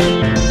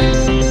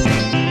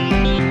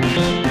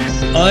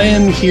 I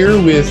am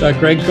here with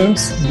Greg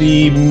Kuntz,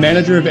 the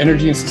manager of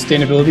energy and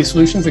sustainability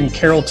solutions, and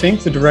Carol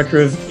Tink, the director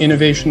of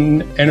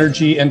innovation,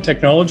 energy, and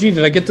technology.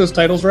 Did I get those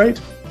titles right?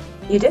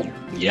 You did.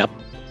 Yep.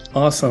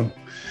 Awesome.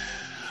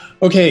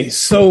 Okay,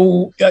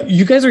 so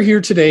you guys are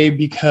here today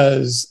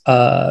because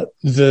the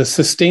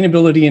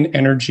sustainability and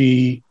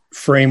energy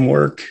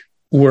framework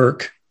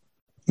work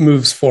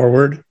moves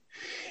forward.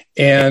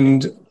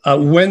 And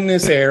when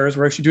this airs,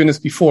 we're actually doing this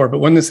before, but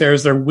when this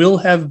airs, there will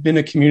have been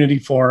a community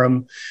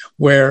forum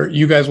where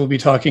you guys will be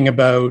talking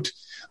about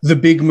the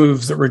big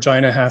moves that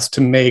Regina has to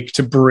make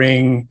to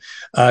bring,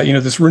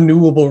 this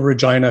renewable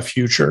Regina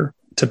future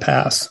to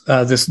pass,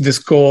 this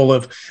goal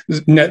of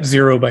net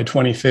zero by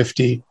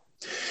 2050.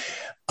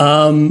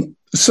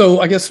 So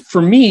I guess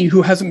for me,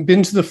 who hasn't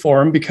been to the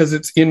forum because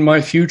it's in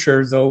my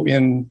future, though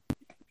in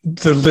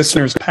the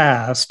listeners'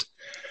 past,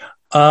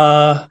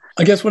 I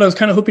guess what I was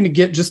kind of hoping to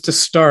get just to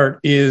start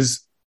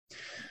is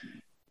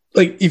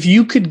if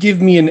you could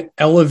give me an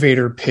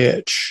elevator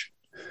pitch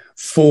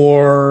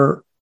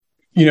for,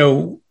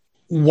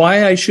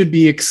 why I should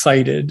be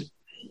excited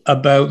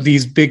about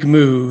these big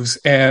moves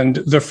and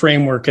the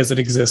framework as it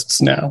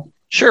exists now.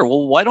 Sure.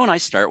 Well, why don't I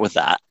start with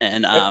that?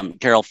 And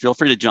Carol, feel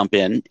free to jump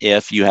in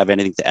if you have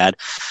anything to add.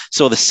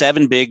 So the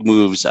 7 big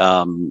moves,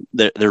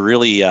 they're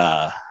really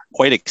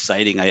quite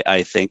exciting,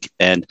 I think.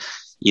 And,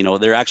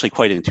 they're actually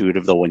quite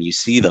intuitive, though, when you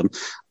see them.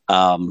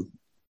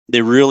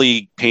 they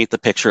really paint the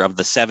picture of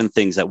the 7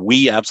 things that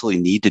we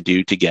absolutely need to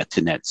do to get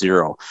to net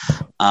zero.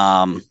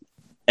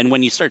 And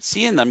when you start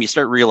seeing them, you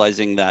start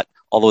realizing that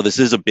although it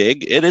is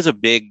a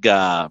big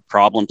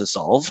problem to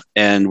solve,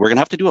 and we're going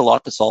to have to do a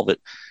lot to solve it,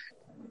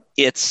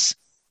 it's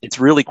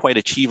really quite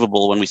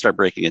achievable when we start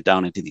breaking it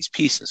down into these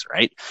pieces,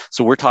 right?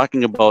 So we're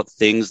talking about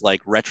things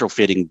like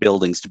retrofitting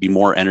buildings to be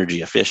more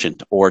energy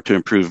efficient, or to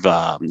improve,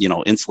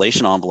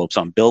 insulation envelopes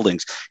on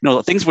buildings,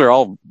 things we're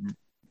all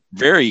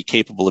very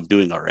capable of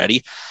doing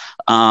already.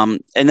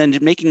 And then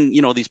making,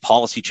 these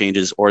policy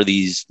changes or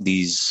these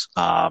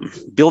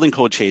building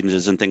code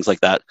changes and things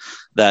like that,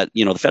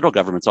 the federal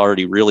government's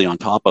already really on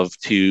top of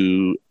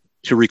to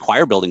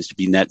require buildings to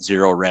be net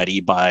zero ready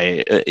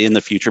in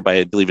the future by,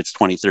 I believe it's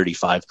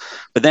 2035.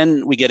 But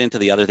then we get into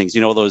the other things,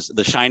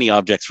 the shiny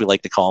objects, we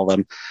like to call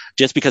them,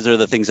 just because they're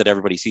the things that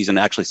everybody sees. And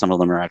actually, some of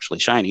them are actually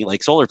shiny,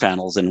 like solar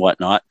panels and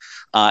whatnot,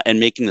 and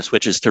making the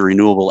switches to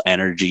renewable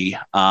energy,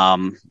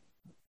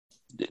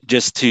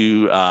 just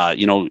to,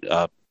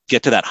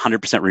 get to that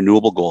 100%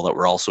 renewable goal that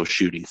we're also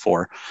shooting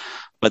for.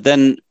 But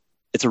then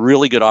it's a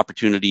really good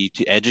opportunity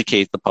to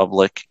educate the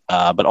public,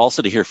 but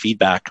also to hear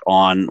feedback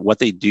on what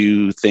they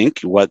do think,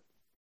 what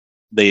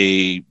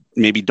they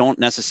maybe don't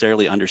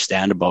necessarily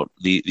understand about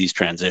these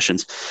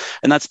transitions.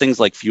 And that's things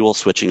like fuel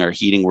switching or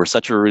heating. We're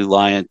such a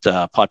reliant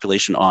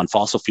population on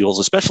fossil fuels,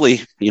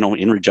 especially,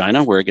 in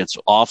Regina, where it gets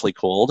awfully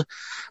cold.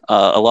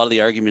 A lot of the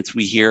arguments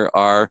we hear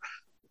are,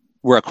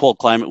 we're a cold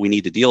climate, we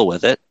need to deal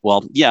with it.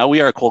 Well, yeah, we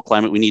are a cold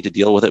climate, we need to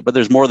deal with it, but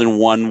there's more than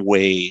one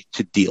way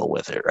to deal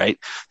with it, right?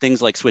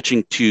 Things like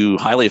switching to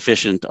highly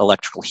efficient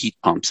electrical heat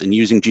pumps and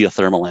using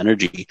geothermal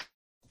energy.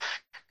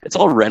 It's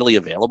all readily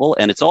available,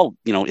 and it's all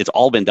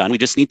been done. We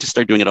just need to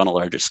start doing it on a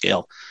larger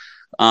scale.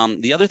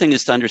 The other thing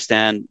is to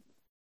understand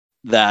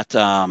that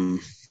some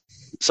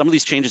of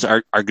these changes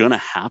are going to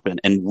happen,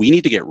 and we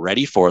need to get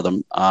ready for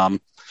them.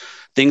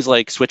 Things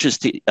like switches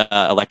to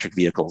electric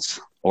vehicles,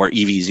 or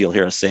EVs, you'll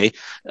hear us say,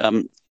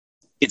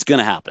 it's going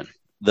to happen.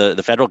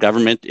 The federal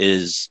government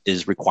is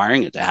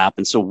requiring it to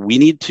happen. So we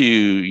need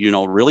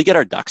to, really get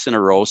our ducks in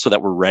a row so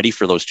that we're ready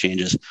for those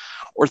changes.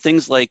 Or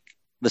things like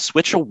the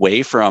switch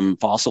away from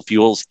fossil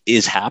fuels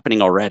is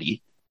happening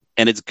already,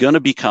 and it's going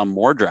to become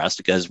more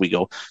drastic as we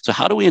go. So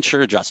how do we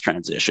ensure a just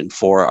transition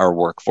for our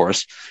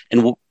workforce?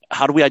 And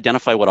how do we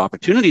identify what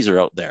opportunities are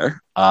out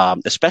there,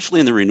 especially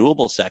in the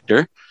renewable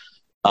sector,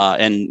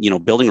 and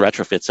building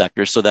retrofit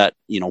sector, so that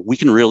we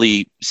can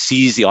really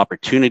seize the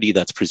opportunity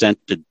that's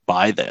presented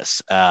by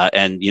this,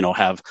 and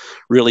have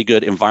really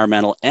good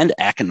environmental and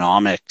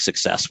economic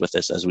success with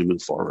this as we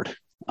move forward.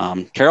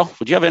 Carol,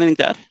 would you have anything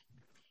to add?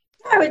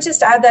 I would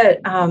just add that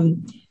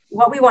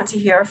what we want to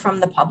hear from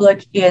the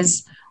public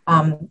is,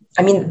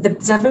 the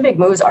 7 big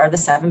moves are the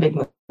 7 big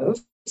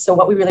moves. So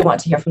what we really want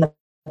to hear from the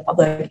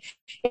public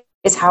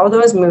is how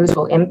those moves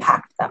will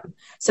impact them,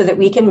 so that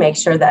we can make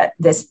sure that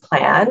this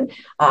plan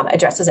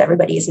addresses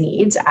everybody's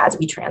needs as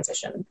we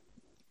transition.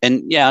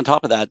 And yeah, on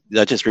top of that,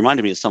 that just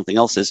reminded me of something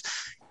else.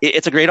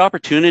 It's a great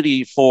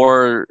opportunity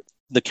for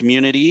the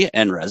community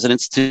and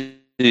residents to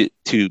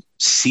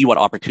see what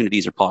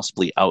opportunities are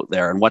possibly out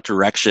there and what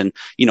direction,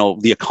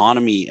 the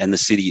economy and the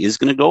city is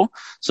going to go,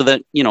 so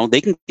that, they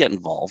can get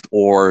involved,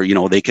 or,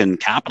 they can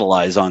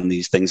capitalize on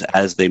these things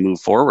as they move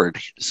forward.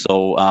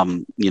 So,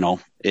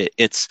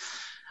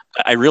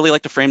 I really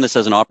like to frame this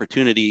as an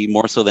opportunity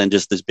more so than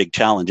just this big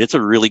challenge. It's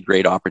a really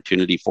great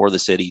opportunity for the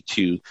city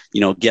to,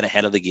 get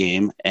ahead of the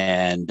game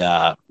and,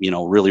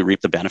 really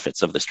reap the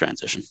benefits of this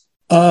transition.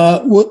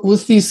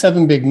 With these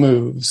 7 big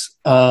moves,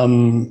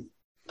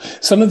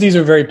 some of these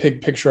are very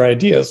big picture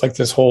ideas, like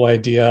this whole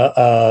idea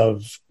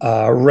of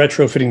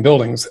retrofitting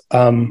buildings.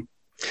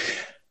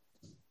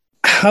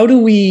 How do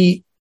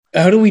we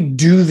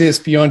do this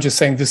beyond just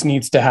saying this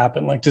needs to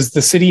happen? Like, does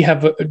the city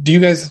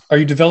are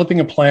you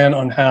developing a plan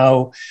on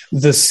how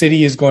the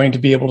city is going to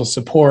be able to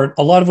support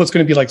a lot of what's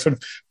going to be like sort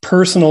of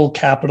personal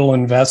capital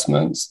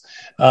investments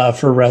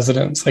for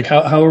residents? Like,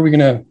 how are we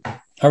going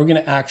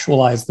to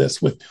actualize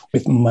this with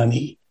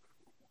money?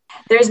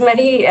 There's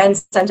many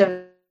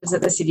incentives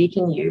that the city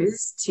can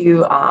use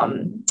to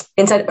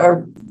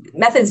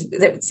methods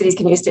that cities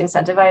can use to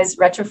incentivize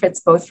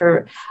retrofits, both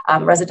for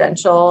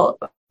residential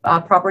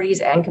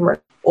properties and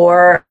commercial,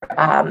 or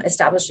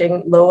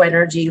establishing low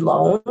interest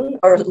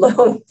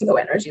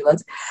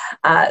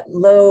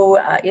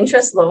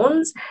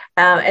loans.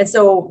 And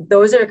so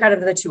those are kind of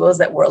the tools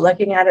that we're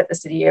looking at the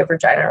city of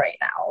Regina right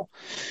now.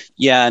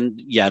 Yeah.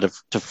 And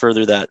to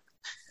further that,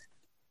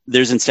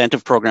 there's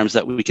incentive programs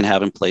that we can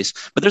have in place,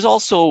 but there's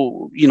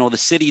also, the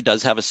city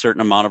does have a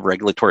certain amount of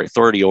regulatory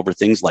authority over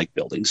things like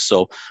buildings.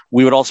 So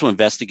we would also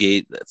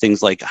investigate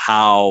things like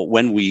how,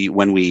 when we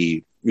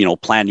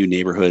plan new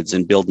neighborhoods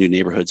and build new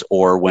neighborhoods,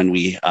 or when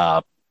we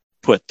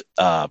put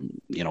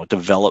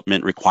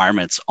development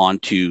requirements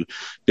onto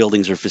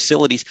buildings or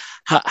facilities,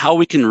 how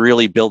we can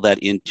really build that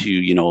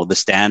into the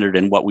standard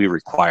and what we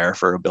require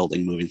for a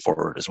building moving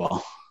forward as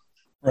well.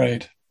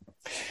 Right.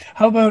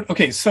 How about,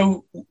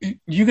 so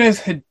you guys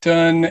had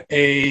done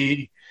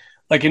a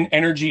like an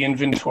energy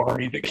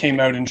inventory that came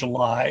out in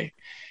July,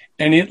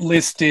 and it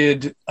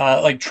listed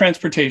like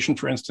transportation,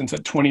 for instance,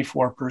 at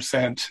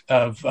 24%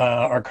 of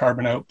our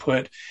carbon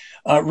output.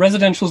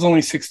 Residential is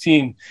only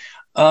 16.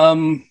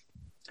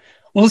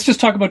 Well, let's just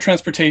talk about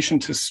transportation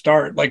to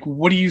start. Like,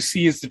 what do you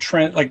see as the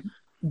trend? Like,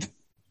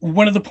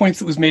 one of the points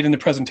that was made in the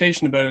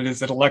presentation about it is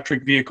that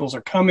electric vehicles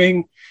are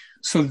coming.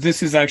 So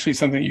this is actually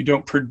something you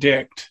don't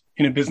predict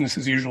in a business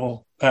as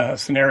usual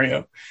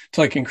scenario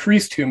to like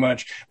increase too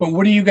much. But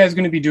what are you guys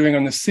going to be doing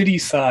on the city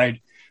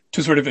side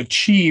to sort of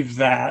achieve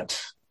that,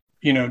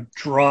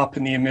 drop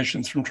in the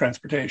emissions from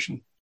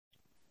transportation?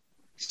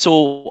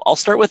 So I'll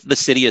start with the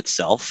city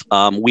itself.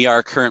 We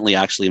are currently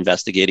actually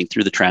investigating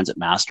through the Transit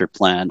Master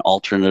Plan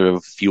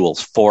alternative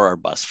fuels for our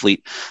bus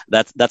fleet.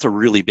 That's a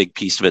really big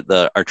piece of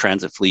it. Our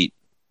transit fleet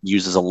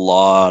uses a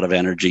lot of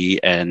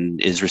energy and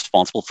is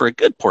responsible for a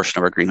good portion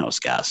of our greenhouse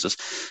gases.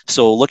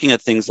 So looking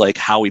at things like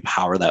how we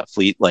power that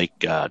fleet, like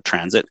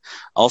transit,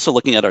 also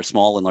looking at our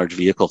small and large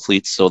vehicle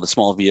fleets. So the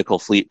small vehicle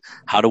fleet,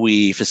 how do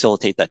we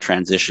facilitate that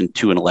transition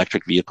to an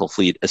electric vehicle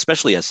fleet,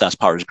 especially as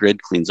SaskPower's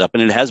grid cleans up,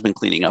 and it has been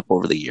cleaning up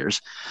over the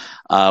years.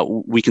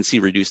 We can see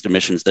reduced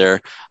emissions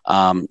there.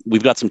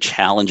 We've got some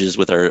challenges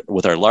with our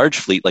large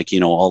fleet, like,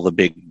 all the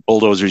big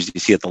bulldozers you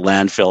see at the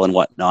landfill and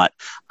whatnot.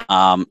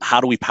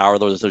 How do we power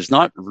those? There's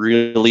not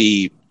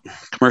really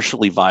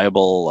commercially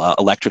viable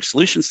electric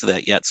solutions to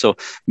that yet. So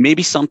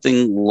maybe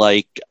something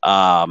like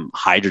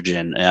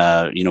hydrogen,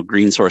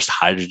 green sourced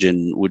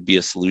hydrogen would be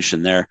a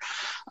solution there.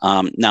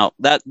 Now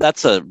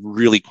that's a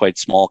really quite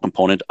small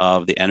component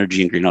of the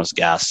energy and greenhouse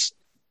gas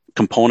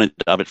component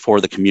of it for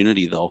the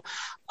community, though.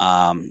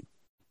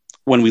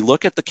 When we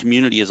look at the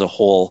community as a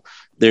whole,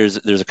 there's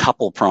a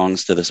couple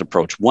prongs to this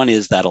approach. One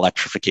is that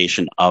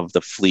electrification of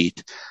the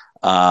fleet.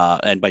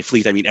 And by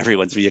fleet, I mean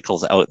everyone's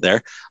vehicles out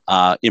there.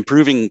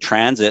 Improving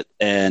transit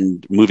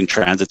and moving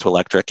transit to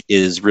electric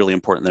is really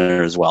important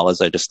there as well,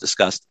 as I just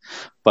discussed.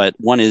 But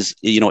one is,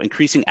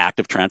 increasing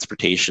active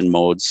transportation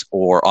modes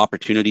or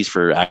opportunities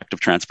for active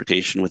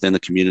transportation within the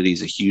community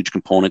is a huge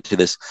component to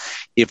this.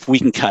 If we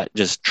can cut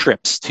just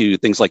trips to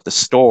things like the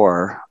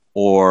store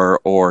or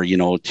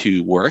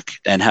to work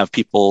and have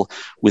people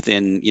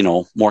within,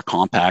 more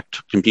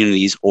compact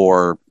communities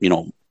or,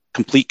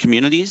 complete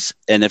communities,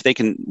 and if they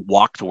can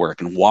walk to work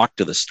and walk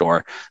to the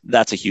store,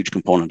 that's a huge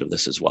component of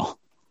this as well.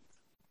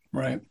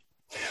 Right.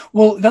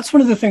 Well, that's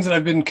one of the things that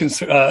I've been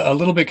a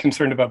little bit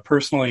concerned about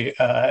personally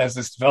as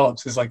this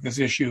develops, is like this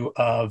issue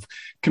of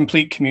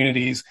complete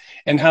communities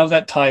and how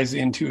that ties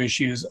into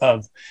issues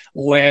of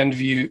land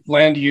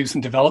use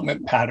and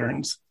development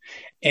patterns,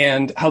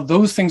 and how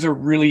those things are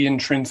really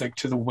intrinsic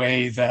to the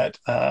way that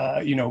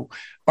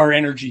our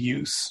energy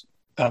use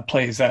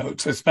plays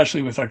out, so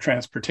especially with our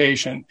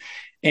transportation.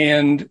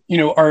 And,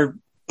 our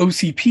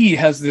OCP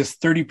has this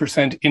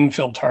 30%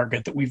 infill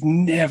target that we've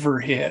never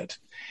hit.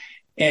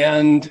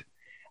 And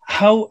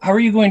how are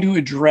you going to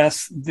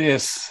address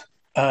this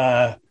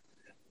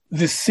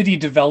city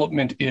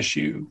development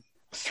issue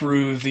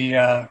through the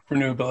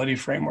renewability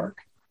framework?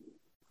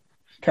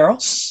 Carol?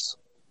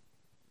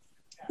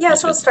 Yeah,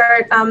 so I'll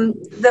start.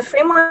 The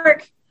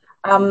framework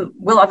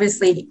will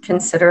obviously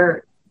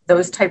consider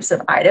those types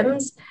of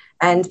items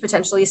and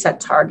potentially set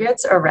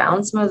targets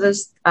around some of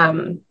those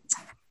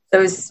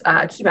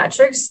key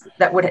metrics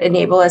that would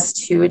enable us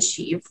to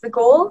achieve the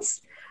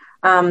goals.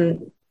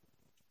 From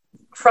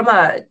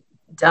a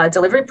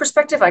delivery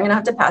perspective, I'm going to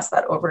have to pass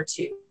that over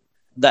to you.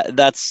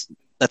 That's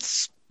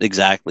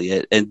exactly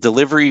it. And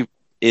delivery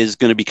is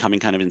going to be coming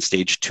kind of in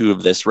stage 2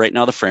 of this. Right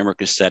now, the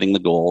framework is setting the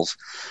goals,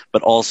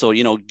 but also,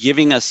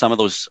 giving us some of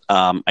those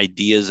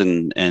ideas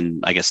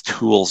and I guess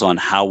tools on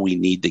how we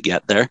need to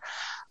get there.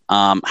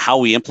 How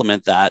we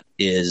implement that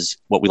is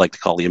what we like to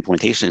call the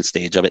implementation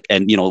stage of it.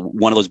 And,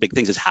 one of those big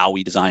things is how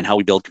we design, how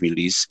we build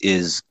communities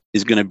is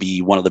going to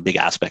be one of the big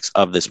aspects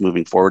of this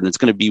moving forward. And it's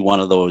going to be one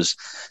of those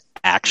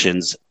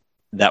actions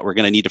that we're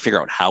going to need to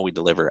figure out how we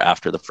deliver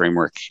after the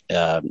framework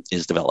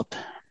is developed.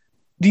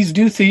 These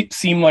do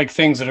seem like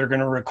things that are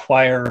going to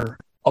require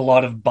a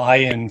lot of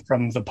buy-in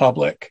from the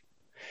public.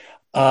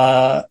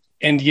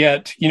 And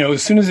yet,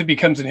 as soon as it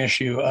becomes an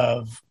issue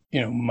of,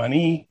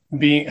 money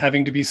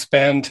having to be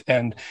spent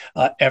and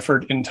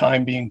effort and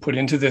time being put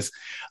into this,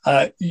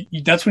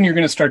 that's when you're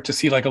going to start to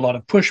see like a lot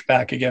of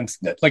pushback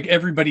against it. Like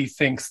everybody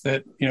thinks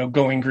that,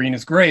 going green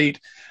is great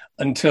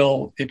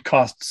until it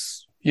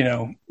costs,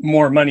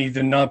 more money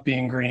than not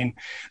being green.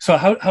 So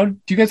how do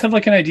you guys have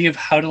like an idea of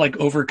how to like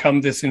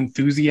overcome this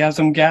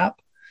enthusiasm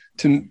gap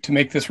to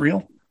make this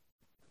real?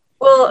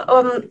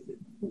 Well,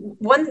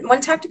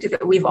 one tactic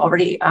that we've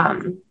already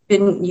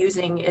been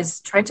using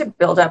is trying to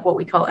build up what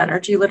we call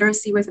energy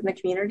literacy within the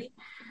community.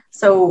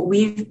 So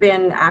we've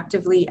been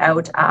actively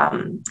out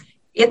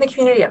in the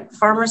community at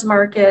farmers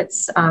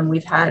markets.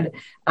 We've had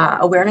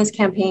awareness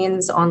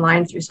campaigns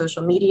online through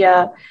social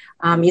media,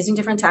 using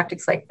different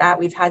tactics like that.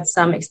 We've had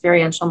some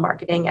experiential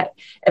marketing at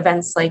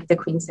events like the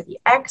Queen City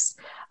X,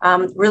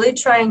 really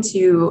trying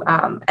to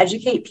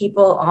educate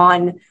people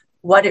on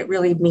what it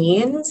really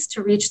means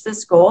to reach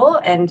this goal,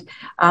 and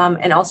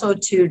also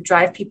to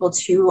drive people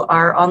to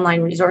our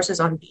online resources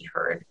on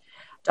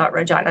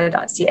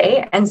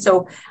beheard.regina.ca. And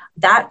so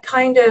that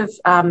kind of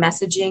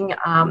messaging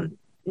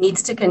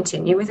needs to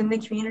continue within the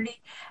community.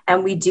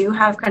 And we do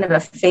have kind of a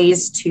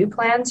phase 2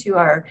 plan to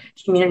our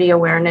community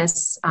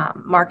awareness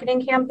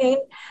marketing campaign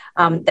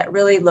that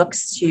really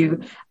looks to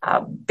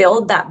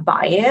build that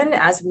buy-in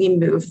as we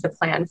move the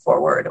plan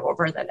forward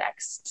over the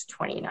next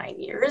 29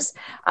 years.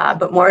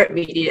 But more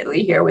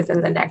immediately here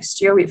within the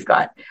next year, we've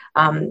got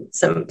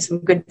some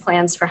good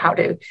plans for how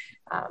to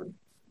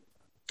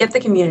get the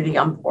community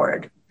on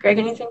board. Greg,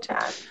 anything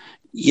to add?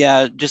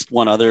 Yeah, just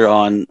one other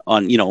on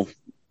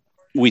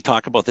we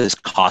talk about this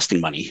costing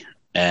money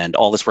and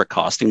all this work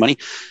costing money.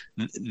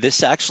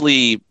 This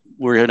actually,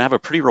 we're going to have a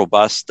pretty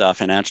robust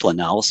financial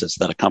analysis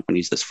that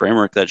accompanies this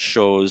framework that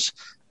shows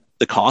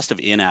the cost of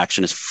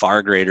inaction is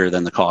far greater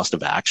than the cost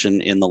of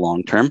action in the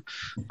long term.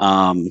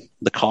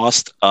 The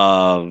cost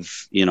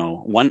of,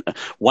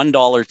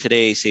 $1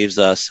 today saves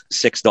us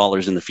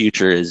 $6 in the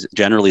future is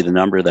generally the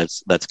number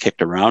that's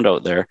kicked around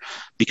out there,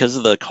 because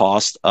of the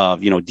cost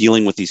of,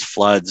 dealing with these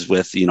floods,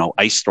 with,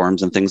 ice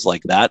storms and things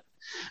like that.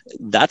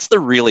 That's the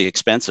really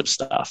expensive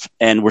stuff.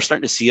 And we're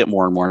starting to see it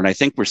more and more. And I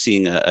think we're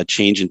seeing a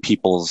change in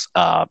people's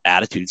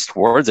attitudes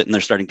towards it. And they're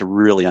starting to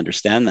really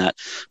understand that.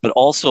 But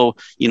also,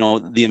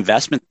 the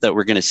investment that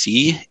we're going to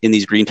see in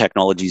these green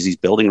technologies, these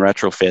building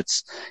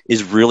retrofits,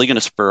 is really going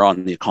to spur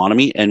on the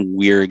economy. And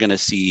we're going to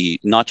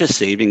see not just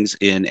savings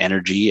in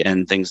energy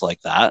and things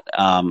like that,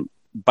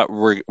 but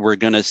we're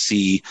going to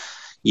see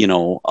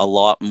a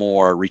lot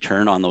more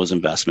return on those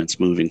investments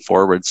moving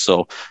forward.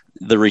 So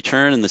the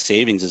return and the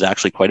savings is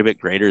actually quite a bit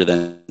greater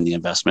than the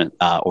investment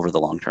over the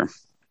long term.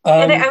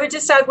 And I would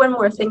just add one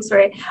more thing,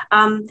 sorry.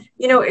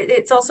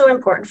 It's also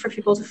important for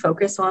people to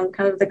focus on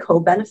kind of the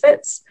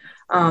co-benefits,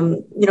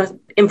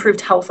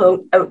 improved health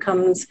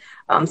outcomes,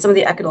 some of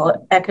the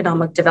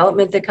economic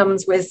development that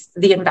comes with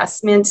the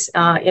investment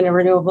in a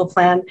renewable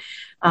plan,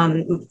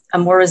 a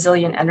more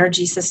resilient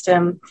energy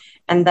system,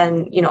 and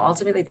then,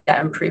 ultimately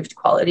that improved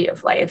quality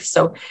of life.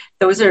 So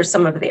those are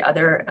some of the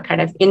other kind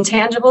of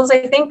intangibles,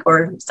 I think,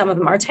 or some of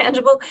them are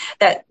tangible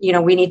that,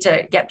 we need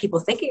to get people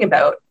thinking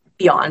about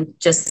beyond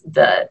just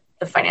the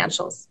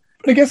financials.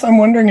 I guess I'm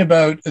wondering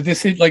about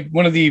this, like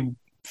one of the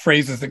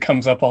phrases that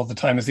comes up all the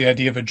time is the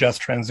idea of a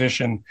just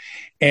transition.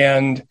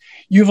 And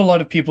you have a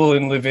lot of people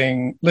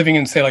living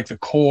in, say, like the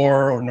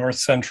core or North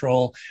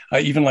Central,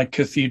 even like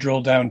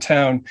Cathedral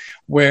downtown,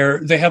 where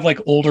they have like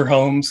older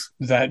homes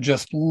that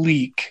just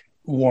leak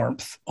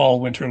warmth all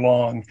winter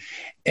long.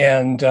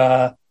 And,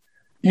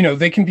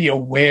 they can be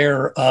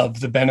aware of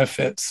the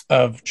benefits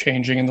of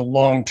changing in the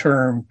long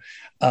term,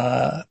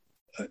 the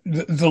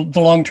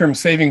long-term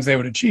savings they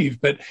would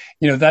achieve. But,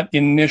 that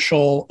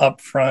initial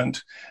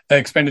upfront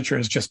expenditure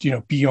is just,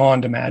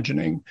 beyond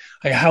imagining.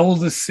 Like, how will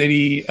the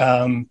city,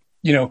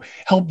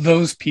 help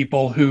those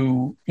people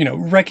who,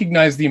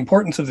 recognize the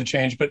importance of the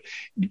change, but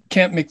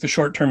can't make the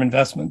short-term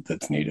investment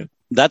that's needed?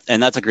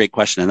 That's a great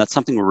question. And that's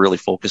something we're really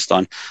focused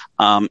on.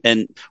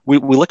 And we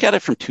look at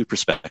it from two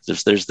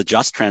perspectives. There's the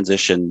just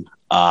transition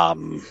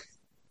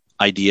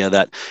idea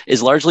that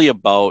is largely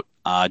about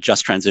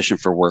just transition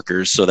for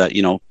workers, so that,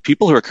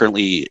 people who are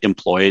currently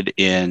employed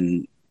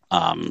in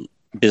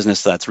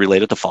business that's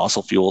related to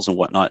fossil fuels and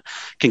whatnot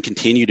can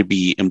continue to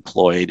be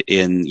employed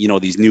in,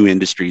 these new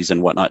industries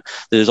and whatnot.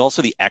 There's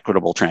also the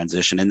equitable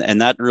transition,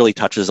 and that really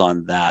touches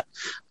on that.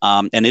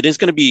 And it is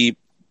going to be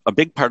a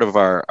big part of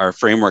our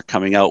framework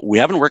coming out. We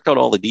haven't worked out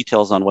all the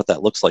details on what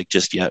that looks like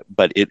just yet,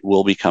 but it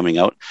will be coming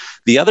out.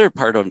 The other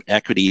part of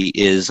equity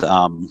is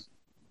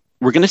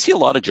we're going to see a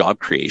lot of job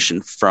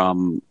creation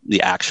from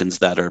the actions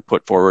that are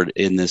put forward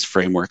in this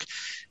framework.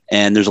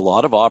 And there's a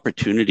lot of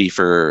opportunity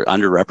for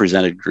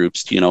underrepresented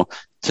groups, to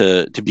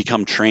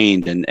become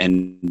trained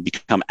and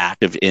become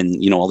active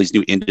in, all these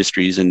new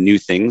industries and new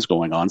things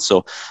going on.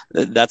 So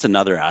that's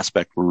another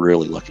aspect we're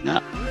really looking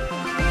at.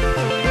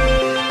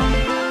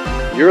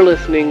 You're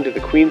listening to the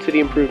Queen City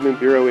Improvement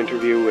Bureau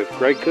interview with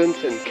Greg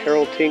Kuntz and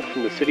Carol Tink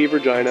from the City of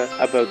Regina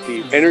about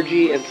the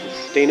Energy and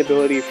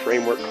Sustainability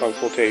Framework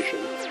Consultation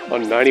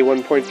on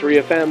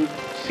 91.3 FM,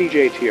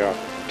 CJTR,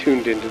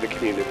 tuned into the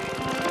community.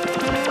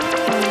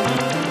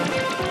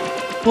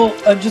 Well,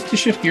 just to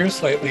shift gears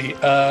slightly,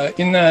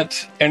 in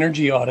that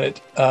energy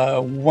audit,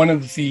 one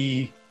of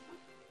the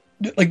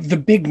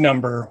big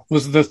number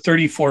was the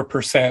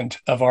 34%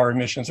 of our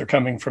emissions are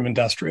coming from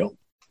industrial.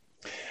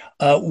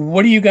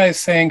 What are you guys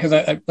saying?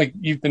 Because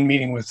you've been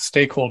meeting with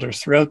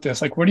stakeholders throughout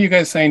this. What are you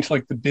guys saying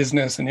to the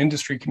business and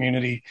industry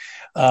community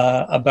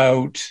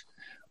about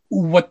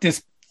what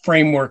this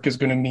framework is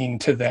going to mean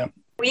to them?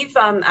 We've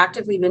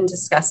actively been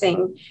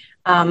discussing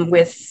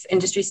with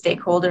industry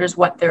stakeholders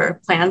what their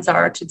plans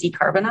are to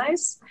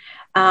decarbonize.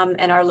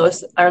 And our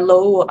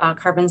low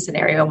carbon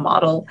scenario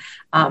model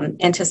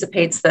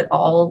anticipates that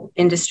all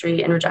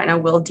industry in Regina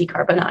will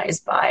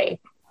decarbonize by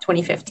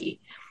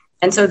 2050.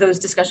 And so those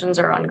discussions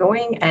are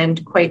ongoing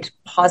and quite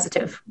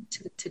positive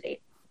to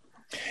date.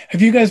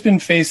 Have you guys been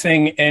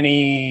facing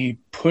any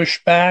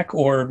pushback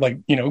or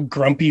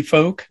grumpy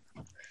folk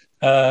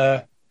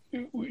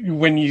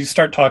when you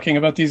start talking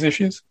about these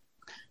issues?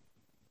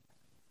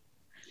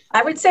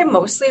 I would say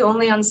mostly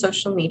only on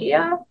social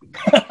media.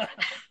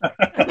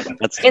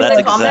 That's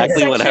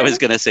exactly what I was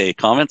going to say.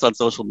 Comments on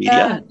social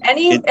media.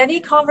 Any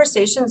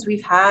conversations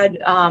we've had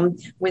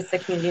with the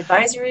community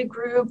advisory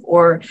group,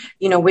 or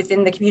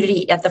within the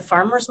community at the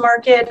farmers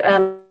market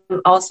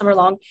all summer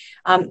long,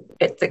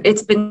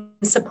 it's been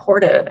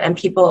supportive, and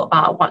people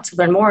want to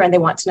learn more, and they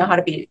want to know how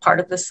to be part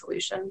of the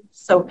solution.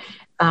 So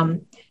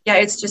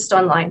it's just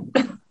online.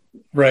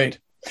 Right.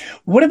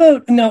 What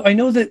about now? I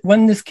know that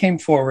when this came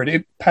forward,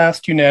 it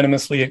passed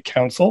unanimously at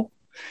council,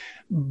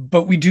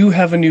 but we do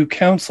have a new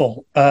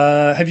council.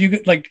 Are you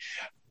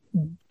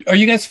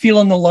guys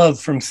feeling the love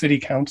from city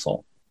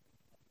council?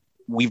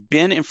 We've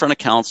been in front of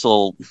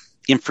council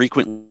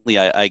infrequently,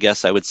 I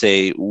guess I would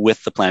say,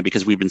 with the plan,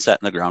 because we've been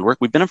setting the groundwork.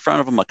 We've been in front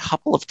of them a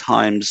couple of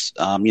times,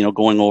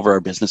 going over our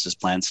business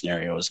plan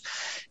scenarios.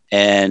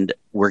 And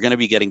we're going to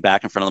be getting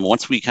back in front of them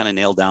once we kind of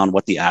nail down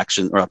what the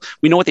action, or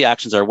we know what the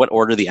actions are, what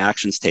order the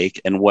actions take,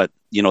 and what,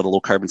 the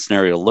low carbon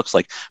scenario looks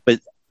like.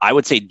 But I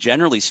would say,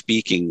 generally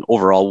speaking,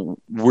 overall,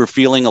 we're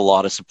feeling a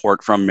lot of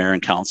support from mayor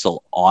and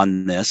council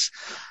on this.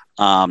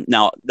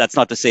 Now, that's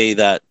not to say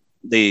that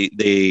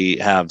they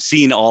have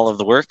seen all of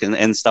the work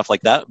and stuff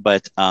like that,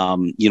 but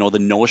the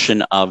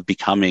notion of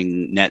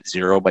becoming net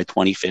zero by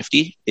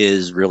 2050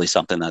 is really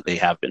something that they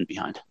have been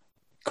behind.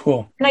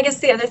 Cool. And I guess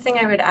the other thing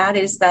I would add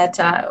is that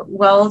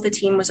while the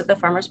team was at the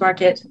farmers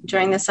market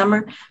during the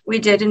summer, we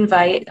did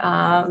invite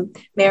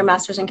mayor,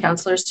 masters, and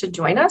councillors to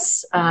join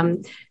us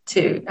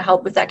to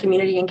help with that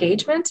community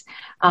engagement.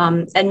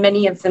 And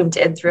many of them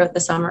did throughout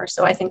the summer.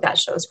 So I think that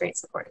shows great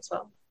support as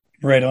well.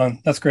 Right on.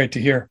 That's great to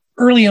hear.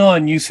 Early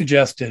on, you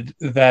suggested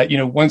that,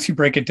 once you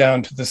break it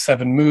down to the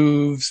 7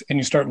 moves and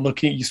you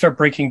start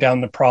breaking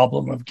down the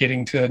problem of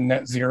getting to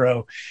net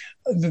zero,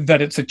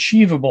 that it's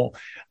achievable.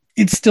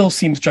 It still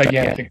seems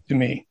gigantic to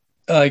me.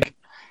 Like,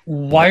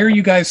 why are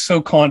you guys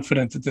so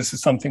confident that this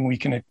is something we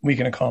can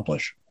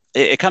accomplish?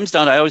 It comes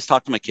down to, I always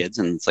talk to my kids,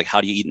 and it's like,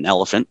 how do you eat an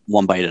elephant?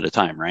 One bite at a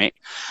time, right?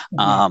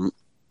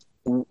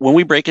 Mm-hmm. When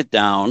we break it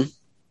down,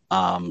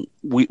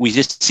 we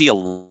just see a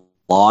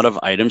lot of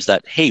items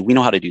that, hey, we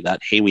know how to do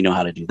that. Hey, we know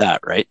how to do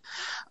that, right?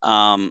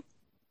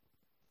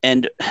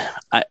 And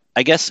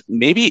I guess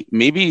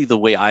maybe the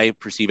way I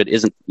perceive it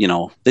isn't,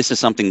 this is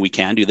something we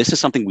can do. This is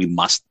something we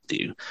must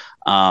do.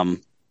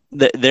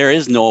 There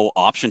is no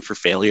option for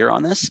failure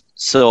on this.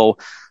 So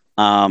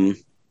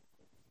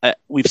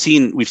we've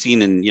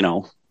seen in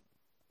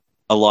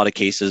a lot of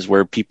cases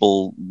where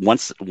people,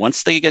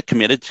 once they get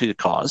committed to the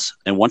cause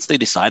and once they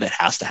decide it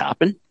has to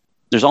happen,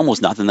 there's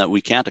almost nothing that we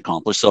can't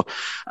accomplish. So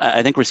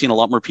I think we're seeing a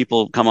lot more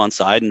people come on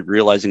side and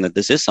realizing that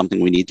this is something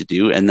we need to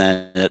do, and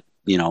that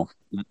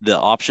the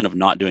option of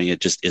not doing it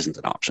just isn't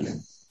an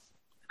option.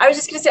 I was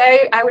just going to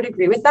say I would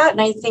agree with that,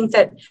 and I think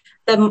that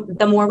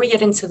the more we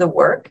get into the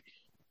work,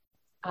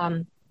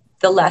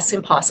 the less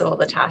impossible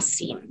the task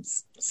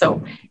seems.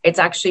 So it's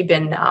actually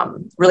been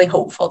really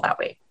hopeful that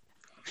way.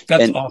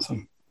 That's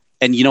awesome.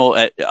 And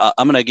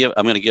I'm going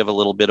to give a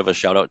little bit of a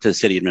shout out to the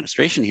city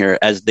administration here.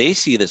 As they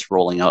see this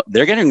rolling out,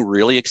 they're getting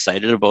really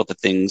excited about the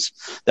things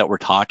that we're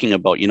talking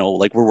about.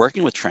 Like, we're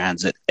working with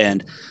transit,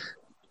 and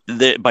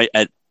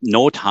at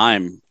no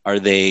time are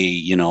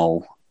they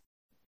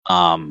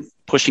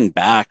pushing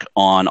back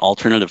on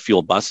alternative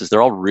fuel buses.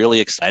 They're all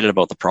really excited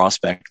about the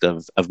prospect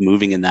of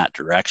moving in that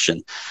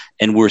direction.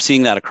 And we're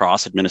seeing that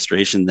across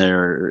administration.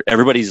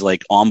 Everybody's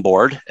like on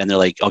board, and they're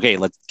like, okay,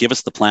 let's give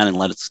us the plan and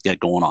let's get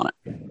going on it.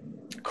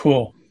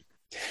 Cool.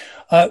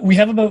 We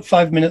have about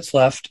 5 minutes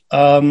left.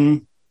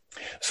 So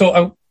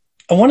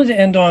I wanted to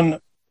end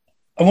on,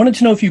 I wanted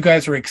to know if you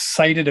guys are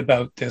excited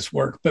about this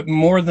work, but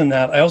more than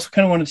that, I also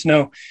kind of wanted to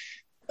know,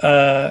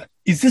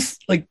 is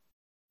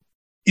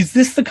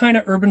this the kind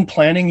of urban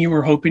planning you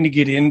were hoping to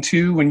get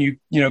into when you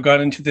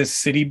got into this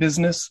city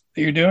business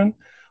that you're doing?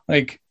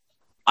 Like,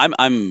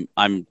 I'm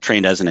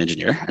trained as an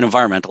engineer, an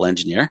environmental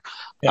engineer.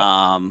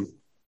 Yeah.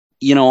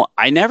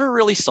 I never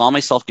really saw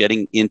myself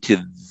getting into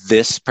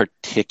this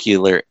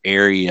particular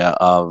area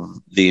of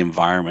the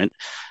environment,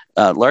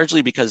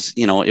 largely because,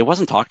 it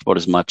wasn't talked about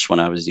as much when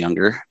I was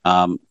younger.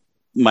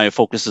 My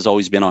focus has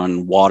always been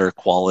on water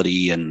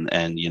quality and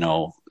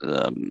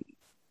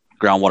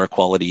groundwater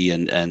quality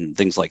and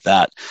things like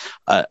that.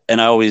 And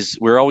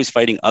we're always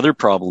fighting other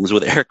problems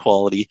with air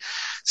quality.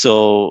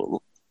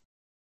 So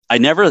I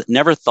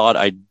never thought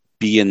I'd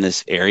be in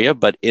this area,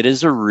 but it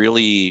is a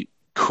really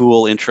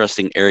cool,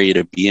 interesting area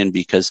to be in,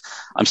 because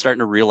I'm starting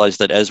to realize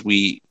that as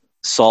we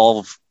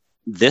solve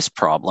this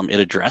problem, it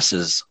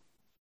addresses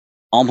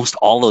almost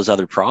all those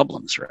other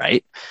problems,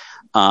 right?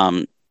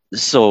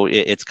 So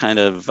it's kind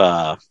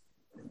of,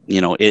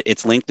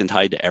 it's linked and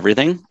tied to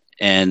everything.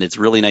 And it's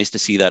really nice to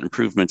see that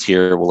improvements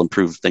here will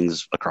improve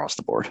things across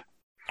the board.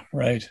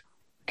 Right.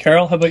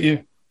 Carol, how about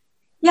you?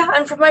 Yeah,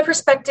 and from my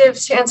perspective,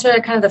 to answer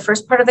kind of the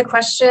first part of the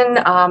question,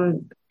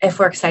 if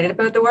we're excited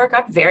about the work,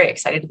 I'm very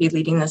excited to be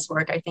leading this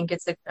work. I think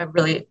it's a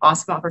really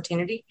awesome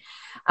opportunity.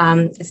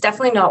 It's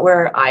definitely not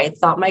where I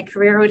thought my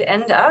career would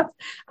end up.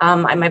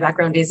 My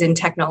background is in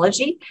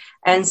technology.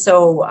 And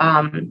so,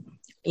 I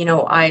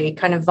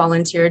kind of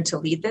volunteered to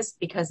lead this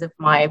because of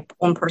my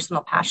own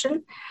personal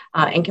passion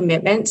and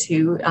commitment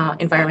to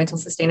environmental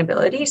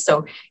sustainability.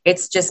 So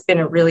it's just been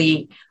a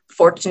really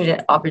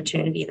fortunate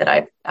opportunity that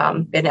I've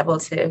been able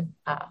to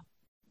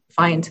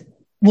find.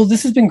 Well,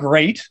 this has been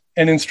great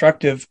and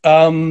instructive.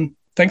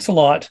 Thanks a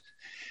lot.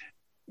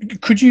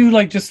 Could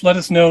you just let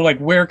us know,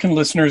 where can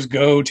listeners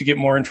go to get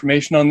more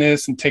information on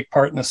this and take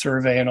part in the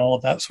survey and all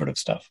of that sort of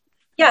stuff?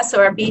 Yeah,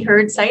 so our Be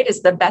Heard site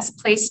is the best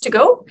place to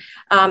go.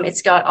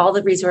 It's got all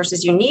the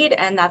resources you need,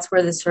 and that's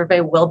where the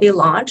survey will be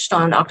launched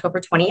on October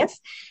 20th.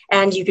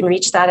 And you can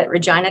reach that at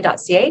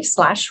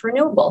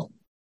regina.ca/renewable.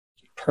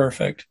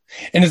 Perfect.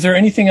 And is there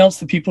anything else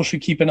that people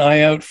should keep an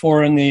eye out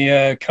for in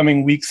the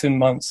coming weeks and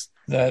months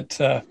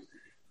that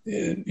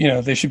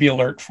they should be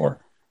alert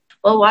for?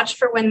 Well, watch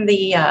for when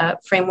the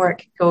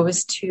framework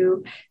goes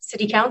to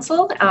City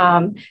Council,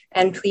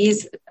 and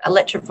please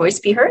let your voice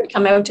be heard.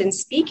 Come out and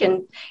speak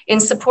in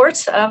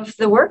support of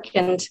the work,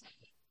 and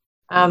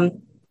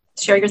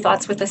share your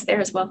thoughts with us there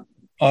as well.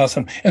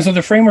 Awesome. And so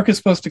the framework is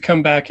supposed to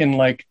come back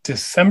in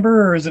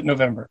December, or is it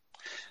November?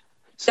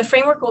 The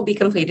framework will be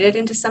completed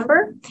in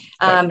December,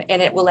 and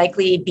it will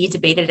likely be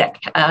debated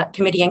at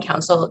committee and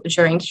council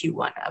during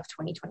Q1 of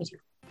 2022.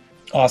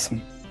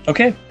 Awesome.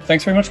 Okay.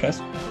 Thanks very much,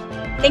 guys.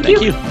 Thank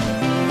you.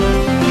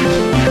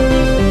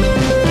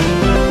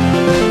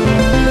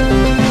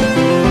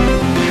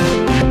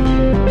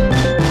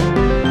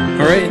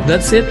 All right,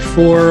 that's it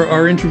for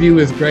our interview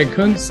with Greg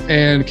Kuntz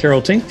and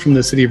Carol Tink from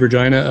the City of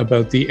Regina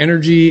about the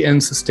Energy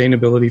and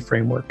Sustainability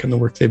Framework and the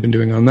work they've been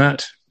doing on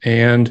that.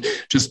 And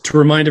just to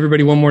remind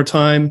everybody one more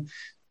time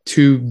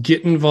to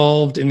get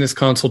involved in this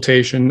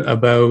consultation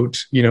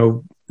about,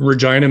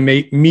 Regina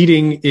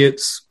meeting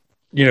its,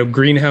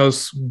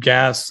 greenhouse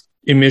gas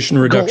emission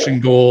reduction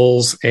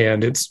goals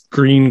and its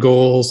green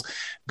goals,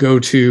 go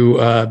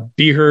to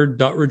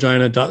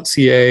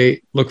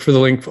beheard.regina.ca, look for the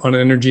link on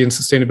energy and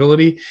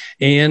sustainability,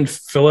 and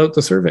fill out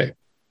the survey.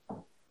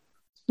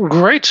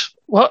 Great.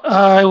 Well,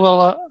 I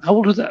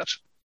will do that.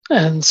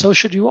 And so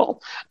should you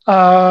all.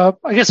 I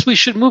guess we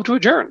should move to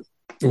adjourn.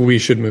 We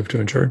should move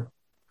to adjourn.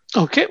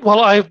 Okay.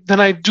 Well, I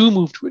do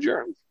move to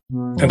adjourn.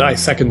 And I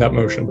second that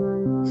motion.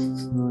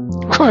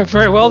 All right,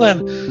 very well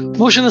then.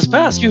 Motion is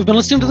passed. You've been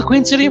listening to the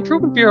Queen City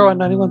Improvement Bureau on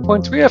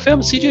 91.3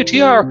 FM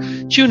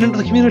CJTR. Tune into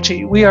the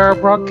community. We are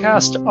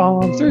broadcast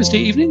on Thursday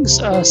evenings,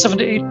 7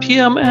 to 8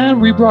 p.m.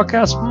 and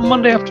rebroadcast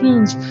Monday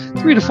afternoons,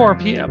 3 to 4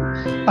 p.m.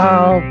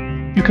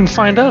 You can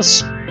find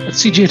us at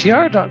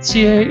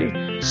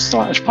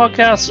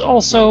cjtr.ca/podcasts.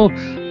 Also,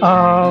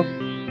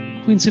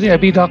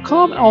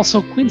 QueenCityIB.com.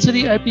 Also,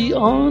 QueenCityIB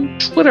on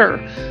Twitter.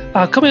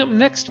 Coming up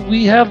next,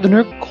 we have the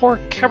Nerdcore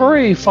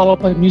Cabaret,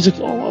 followed by music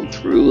all on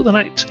through the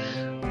night.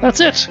 That's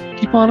it.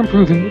 Keep on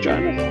improving,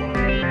 Regina.